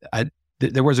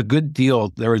was a good deal.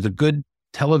 There was a good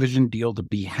television deal to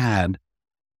be had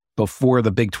before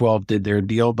the Big 12 did their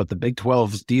deal, but the Big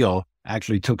 12's deal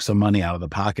actually took some money out of the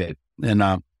pocket.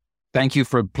 And thank you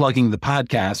for plugging the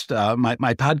podcast.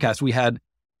 My podcast, we had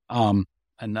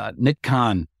Nick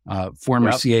Khan,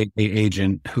 former CAA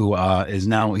agent who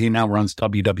he now runs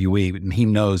WWE, and he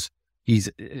knows, he's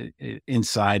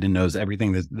inside and knows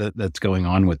everything that's going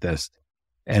on with this.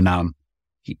 And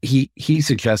he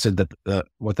suggested that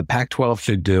what the Pac-12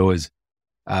 should do is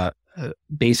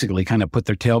basically kind of put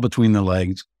their tail between the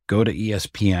legs, go to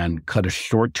ESPN, cut a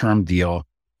short-term deal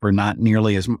for not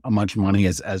nearly as much money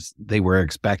as they were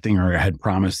expecting or had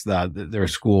promised their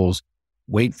schools.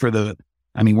 Wait for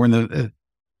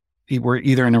we're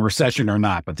either in a recession or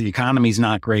not, but the economy's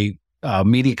not great.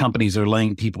 Media companies are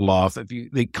laying people off.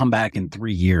 They come back in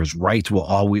 3 years,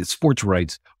 sports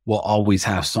rights will always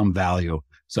have some value.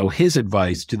 So his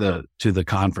advice to the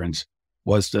conference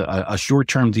was a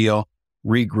short-term deal,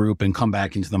 regroup, and come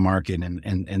back into the market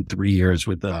in 3 years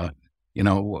with a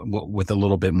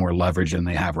little bit more leverage than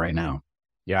they have right now.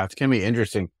 Yeah, it's going to be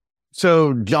interesting.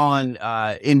 So, John,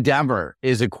 Endeavor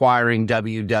is acquiring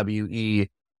WWE.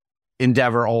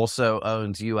 Endeavor also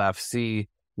owns UFC.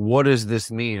 What does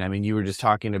this mean? I mean, you were just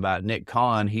talking about Nick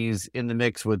Khan. He's in the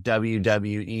mix with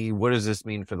WWE. What does this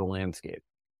mean for the landscape?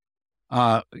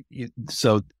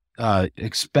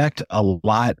 Expect a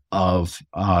lot of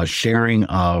sharing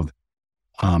of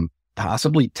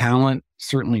possibly talent,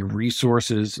 certainly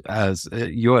resources, as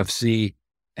UFC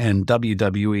and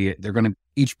WWE. They're going to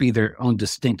each be their own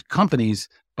distinct companies,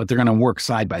 but they're going to work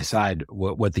side by side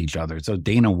with each other. So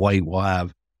Dana White will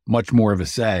have much more of a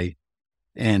say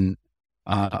or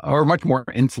much more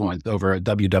influence over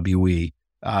WWE,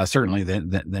 certainly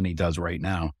than he does right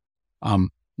now.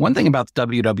 One thing about the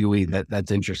WWE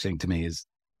that's interesting to me is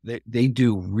they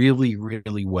do really,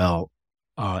 really well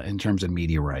in terms of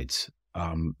media rights.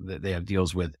 They have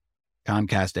deals with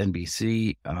Comcast,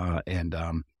 NBC, and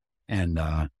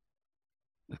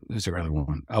who's their other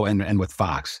one? Oh, and with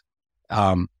Fox.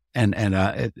 And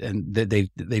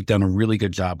they've done a really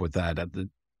good job with that. The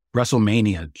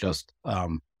WrestleMania just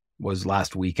was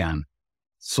last weekend,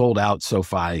 sold out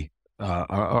SoFi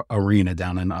arena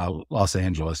down in Los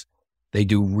Angeles. They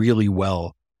do really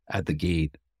well at the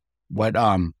gate. What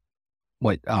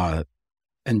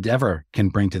Endeavor can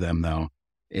bring to them, though,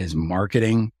 is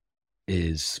marketing,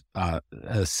 is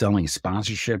selling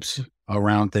sponsorships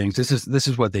around things. This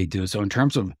is what they do. So in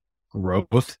terms of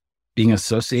growth, being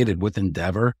associated with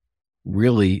Endeavor,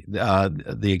 really,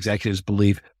 the executives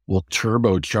believe will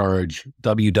turbocharge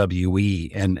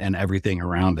WWE and everything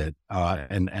around it.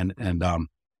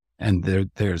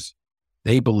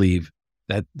 They believe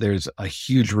that there's a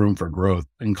huge room for growth,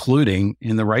 including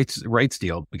in the rights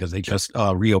deal, because they just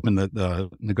reopened the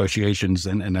negotiations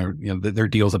and their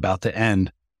deal's about to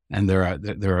end, and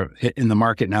they're in the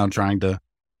market now trying to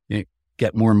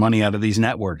get more money out of these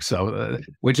networks. So,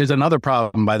 which is another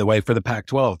problem, by the way, for the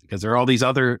Pac-12, because there are all these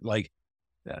other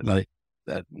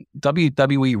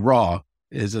WWE Raw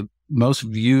is the most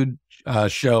viewed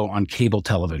show on cable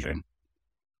television.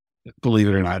 Believe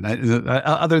it or not,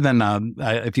 other than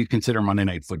if you consider Monday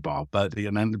Night Football, but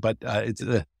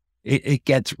it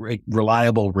gets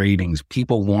reliable ratings.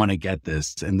 People want to get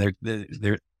this, and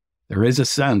there is a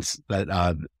sense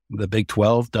that the Big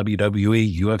 12,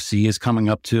 WWE, UFC is coming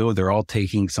up too. They're all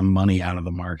taking some money out of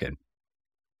the market.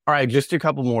 All right, just a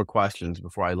couple more questions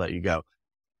before I let you go.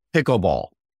 Pickleball.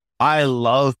 I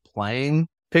love playing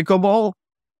pickleball.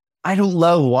 I don't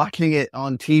love watching it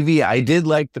on TV. I did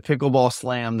like the pickleball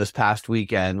slam this past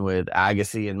weekend with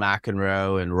Agassi and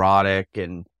McEnroe and Roddick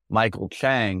and Michael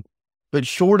Chang. But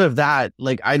short of that,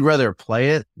 I'd rather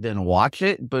play it than watch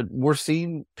it. But we're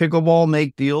seeing pickleball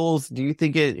make deals. Do you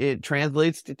think it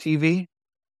translates to TV?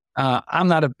 I'm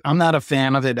not a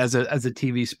fan of it as a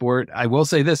TV sport. I will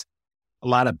say this: a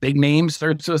lot of big names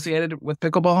are associated with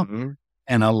pickleball,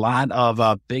 and a lot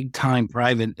of big time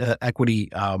private equity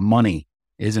money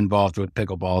is involved with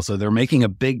pickleball. So they're making a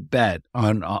big bet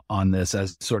on this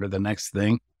as sort of the next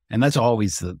thing. And that's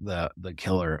always the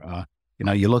killer.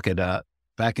 You look at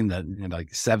back in the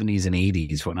 70s and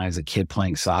 80s when I was a kid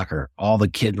playing soccer, all the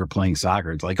kids were playing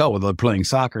soccer. It's like, oh, well, they're playing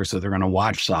soccer, so they're going to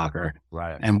watch soccer.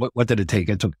 Right. And what did it take?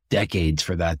 It took decades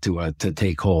for that to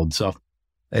take hold. So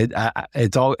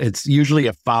it's usually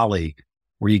a folly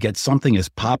where you get something as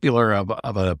popular of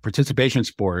a participation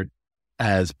sport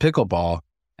as pickleball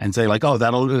and say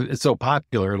it's so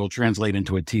popular, it'll translate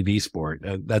into a TV sport.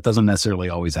 That doesn't necessarily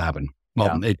always happen.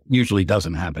 Well, It usually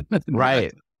doesn't happen.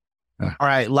 Right. All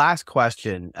right. Last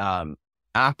question.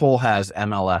 Apple has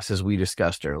MLS, as we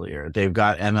discussed earlier. They've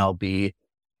got MLB,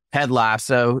 Ted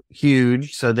Lasso,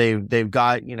 huge. So they've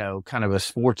got, kind of a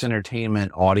sports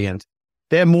entertainment audience.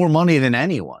 They have more money than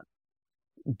anyone.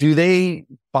 Do they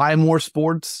buy more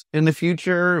sports in the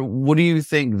future? What do you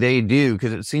think they do?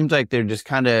 Because it seems like they're just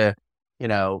kind of,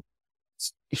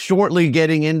 shortly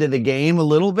getting into the game a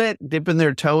little bit, dipping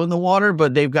their toe in the water,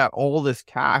 but they've got all this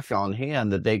cash on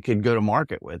hand that they could go to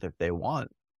market with if they want.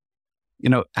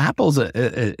 Apple's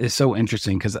is so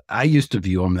interesting because I used to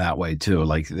view them that way too.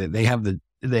 Like they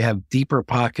have deeper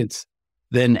pockets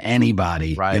than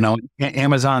anybody. Right.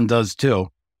 Amazon does too.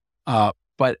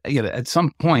 But at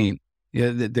some point,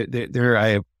 they're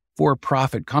a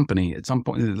for-profit company. At some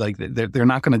point, they're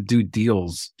not going to do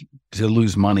deals to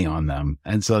lose money on them,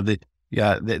 and so they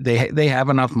have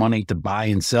enough money to buy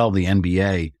and sell the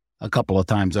NBA a couple of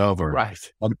times over. Right.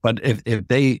 But if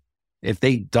they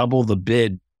double the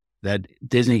bid that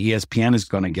Disney ESPN is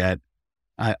going to get,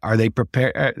 are they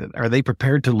prepared? Are they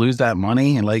prepared to lose that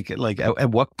money? And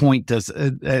at what point does?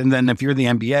 And then if you're the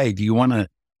NBA, do you want to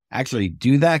actually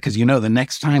do that? Because the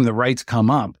next time the rights come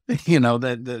up,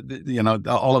 that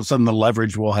all of a sudden the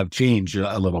leverage will have changed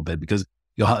a little bit because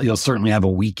you'll certainly have a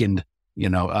weakened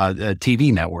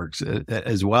TV networks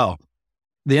as well.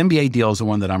 The NBA deal is the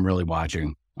one that I'm really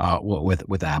watching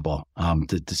with Apple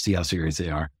to see how serious they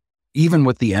are. Even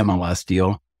with the MLS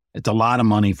deal, it's a lot of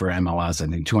money for MLS.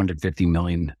 I think $250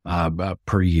 million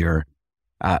per year.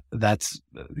 That's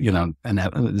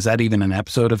is that even an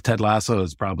episode of Ted Lasso?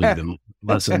 It's probably even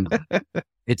less than.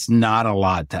 It's not a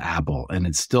lot to Apple, and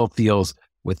it still feels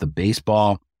with the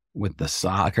baseball, with the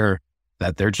soccer,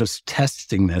 that they're just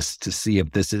testing this to see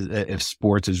if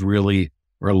sports is really,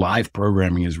 or live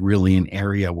programming is really an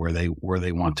area where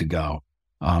they want to go.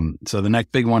 So the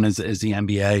next big one is the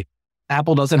NBA.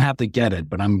 Apple doesn't have to get it,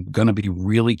 but I'm going to be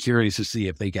really curious to see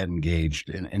if they get engaged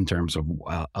in terms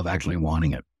of actually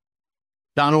wanting it.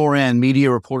 John Ourand, media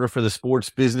reporter for the Sports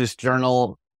Business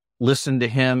Journal. Listen to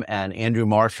him and Andrew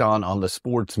Marchand on the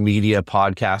Sports Media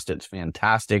Podcast. It's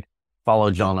fantastic.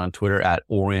 Follow John on Twitter at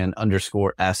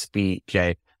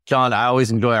Ourand_SBJ. John, I always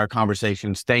enjoy our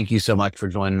conversations. Thank you so much for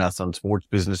joining us on Sports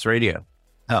Business Radio.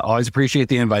 Always appreciate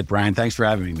the invite, Brian. Thanks for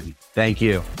having me. Thank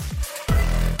you.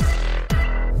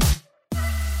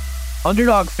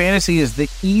 Underdog Fantasy is the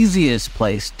easiest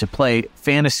place to play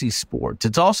fantasy sports.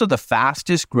 It's also the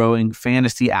fastest growing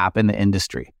fantasy app in the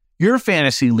industry. Your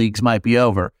fantasy leagues might be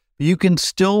over, but you can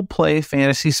still play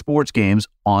fantasy sports games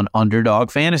on Underdog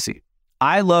Fantasy.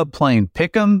 I love playing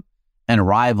Pick'em and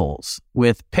Rivals.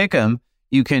 With Pick'em,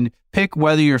 you can pick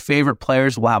whether your favorite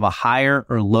players will have a higher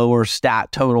or lower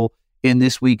stat total in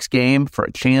this week's game for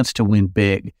a chance to win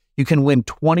big. You can win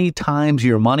 20 times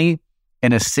your money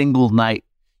in a single night.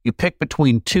 You pick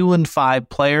between 2 and 5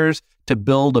 players to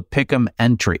build a Pick'em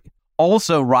entry.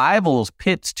 Also, Rivals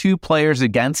pits 2 players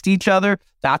against each other.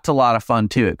 That's a lot of fun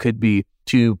too. It could be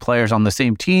 2 players on the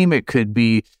same team. It could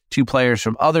be 2 players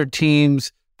from other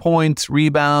teams, points,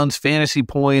 rebounds, fantasy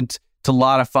points. It's a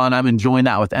lot of fun. I'm enjoying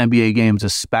that with NBA games,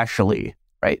 especially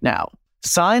right now.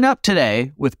 Sign up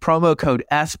today with promo code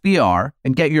SBR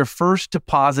and get your first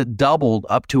deposit doubled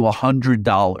up to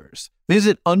 $100.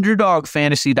 Visit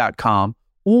UnderdogFantasy.com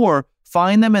or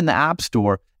find them in the App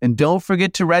Store. And don't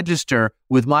forget to register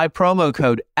with my promo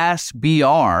code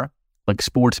SBR, like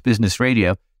Sports Business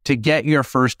Radio, to get your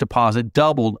first deposit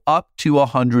doubled up to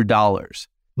 $100.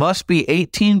 Must be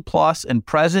 18 plus and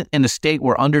present in a state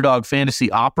where Underdog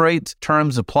Fantasy operates.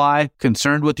 Terms apply.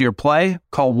 Concerned with your play?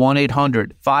 Call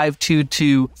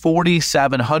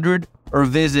 1-800-522-4700 or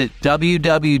visit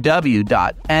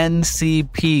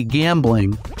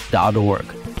www.ncpgambling.org.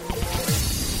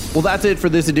 Well, that's it for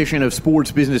this edition of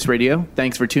Sports Business Radio.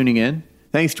 Thanks for tuning in.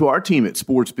 Thanks to our team at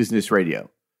Sports Business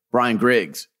Radio, Brian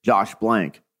Griggs, Josh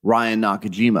Blank, Ryan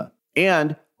Nakajima,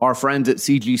 and our friends at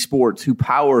CG Sports who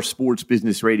power Sports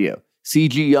Business Radio,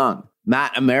 CG Young,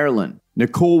 Matt Amerlin,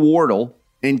 Nicole Wardle,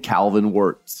 and Calvin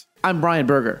Wirtz. I'm Brian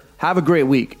Berger. Have a great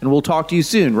week, and we'll talk to you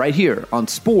soon right here on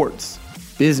Sports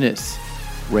Business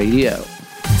Radio.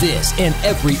 This and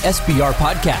every SBR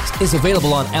podcast is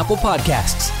available on Apple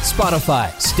Podcasts,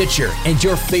 Spotify, Stitcher, and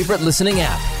your favorite listening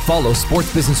app. Follow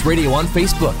Sports Business Radio on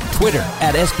Facebook, Twitter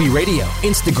 @SB Radio,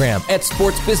 Instagram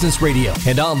 @Sports Business Radio,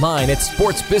 and online at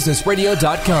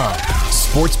sportsbusinessradio.com.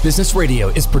 Sports Business Radio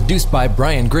is produced by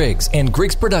Brian Griggs and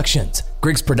Griggs Productions,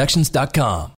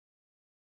 griggsproductions.com.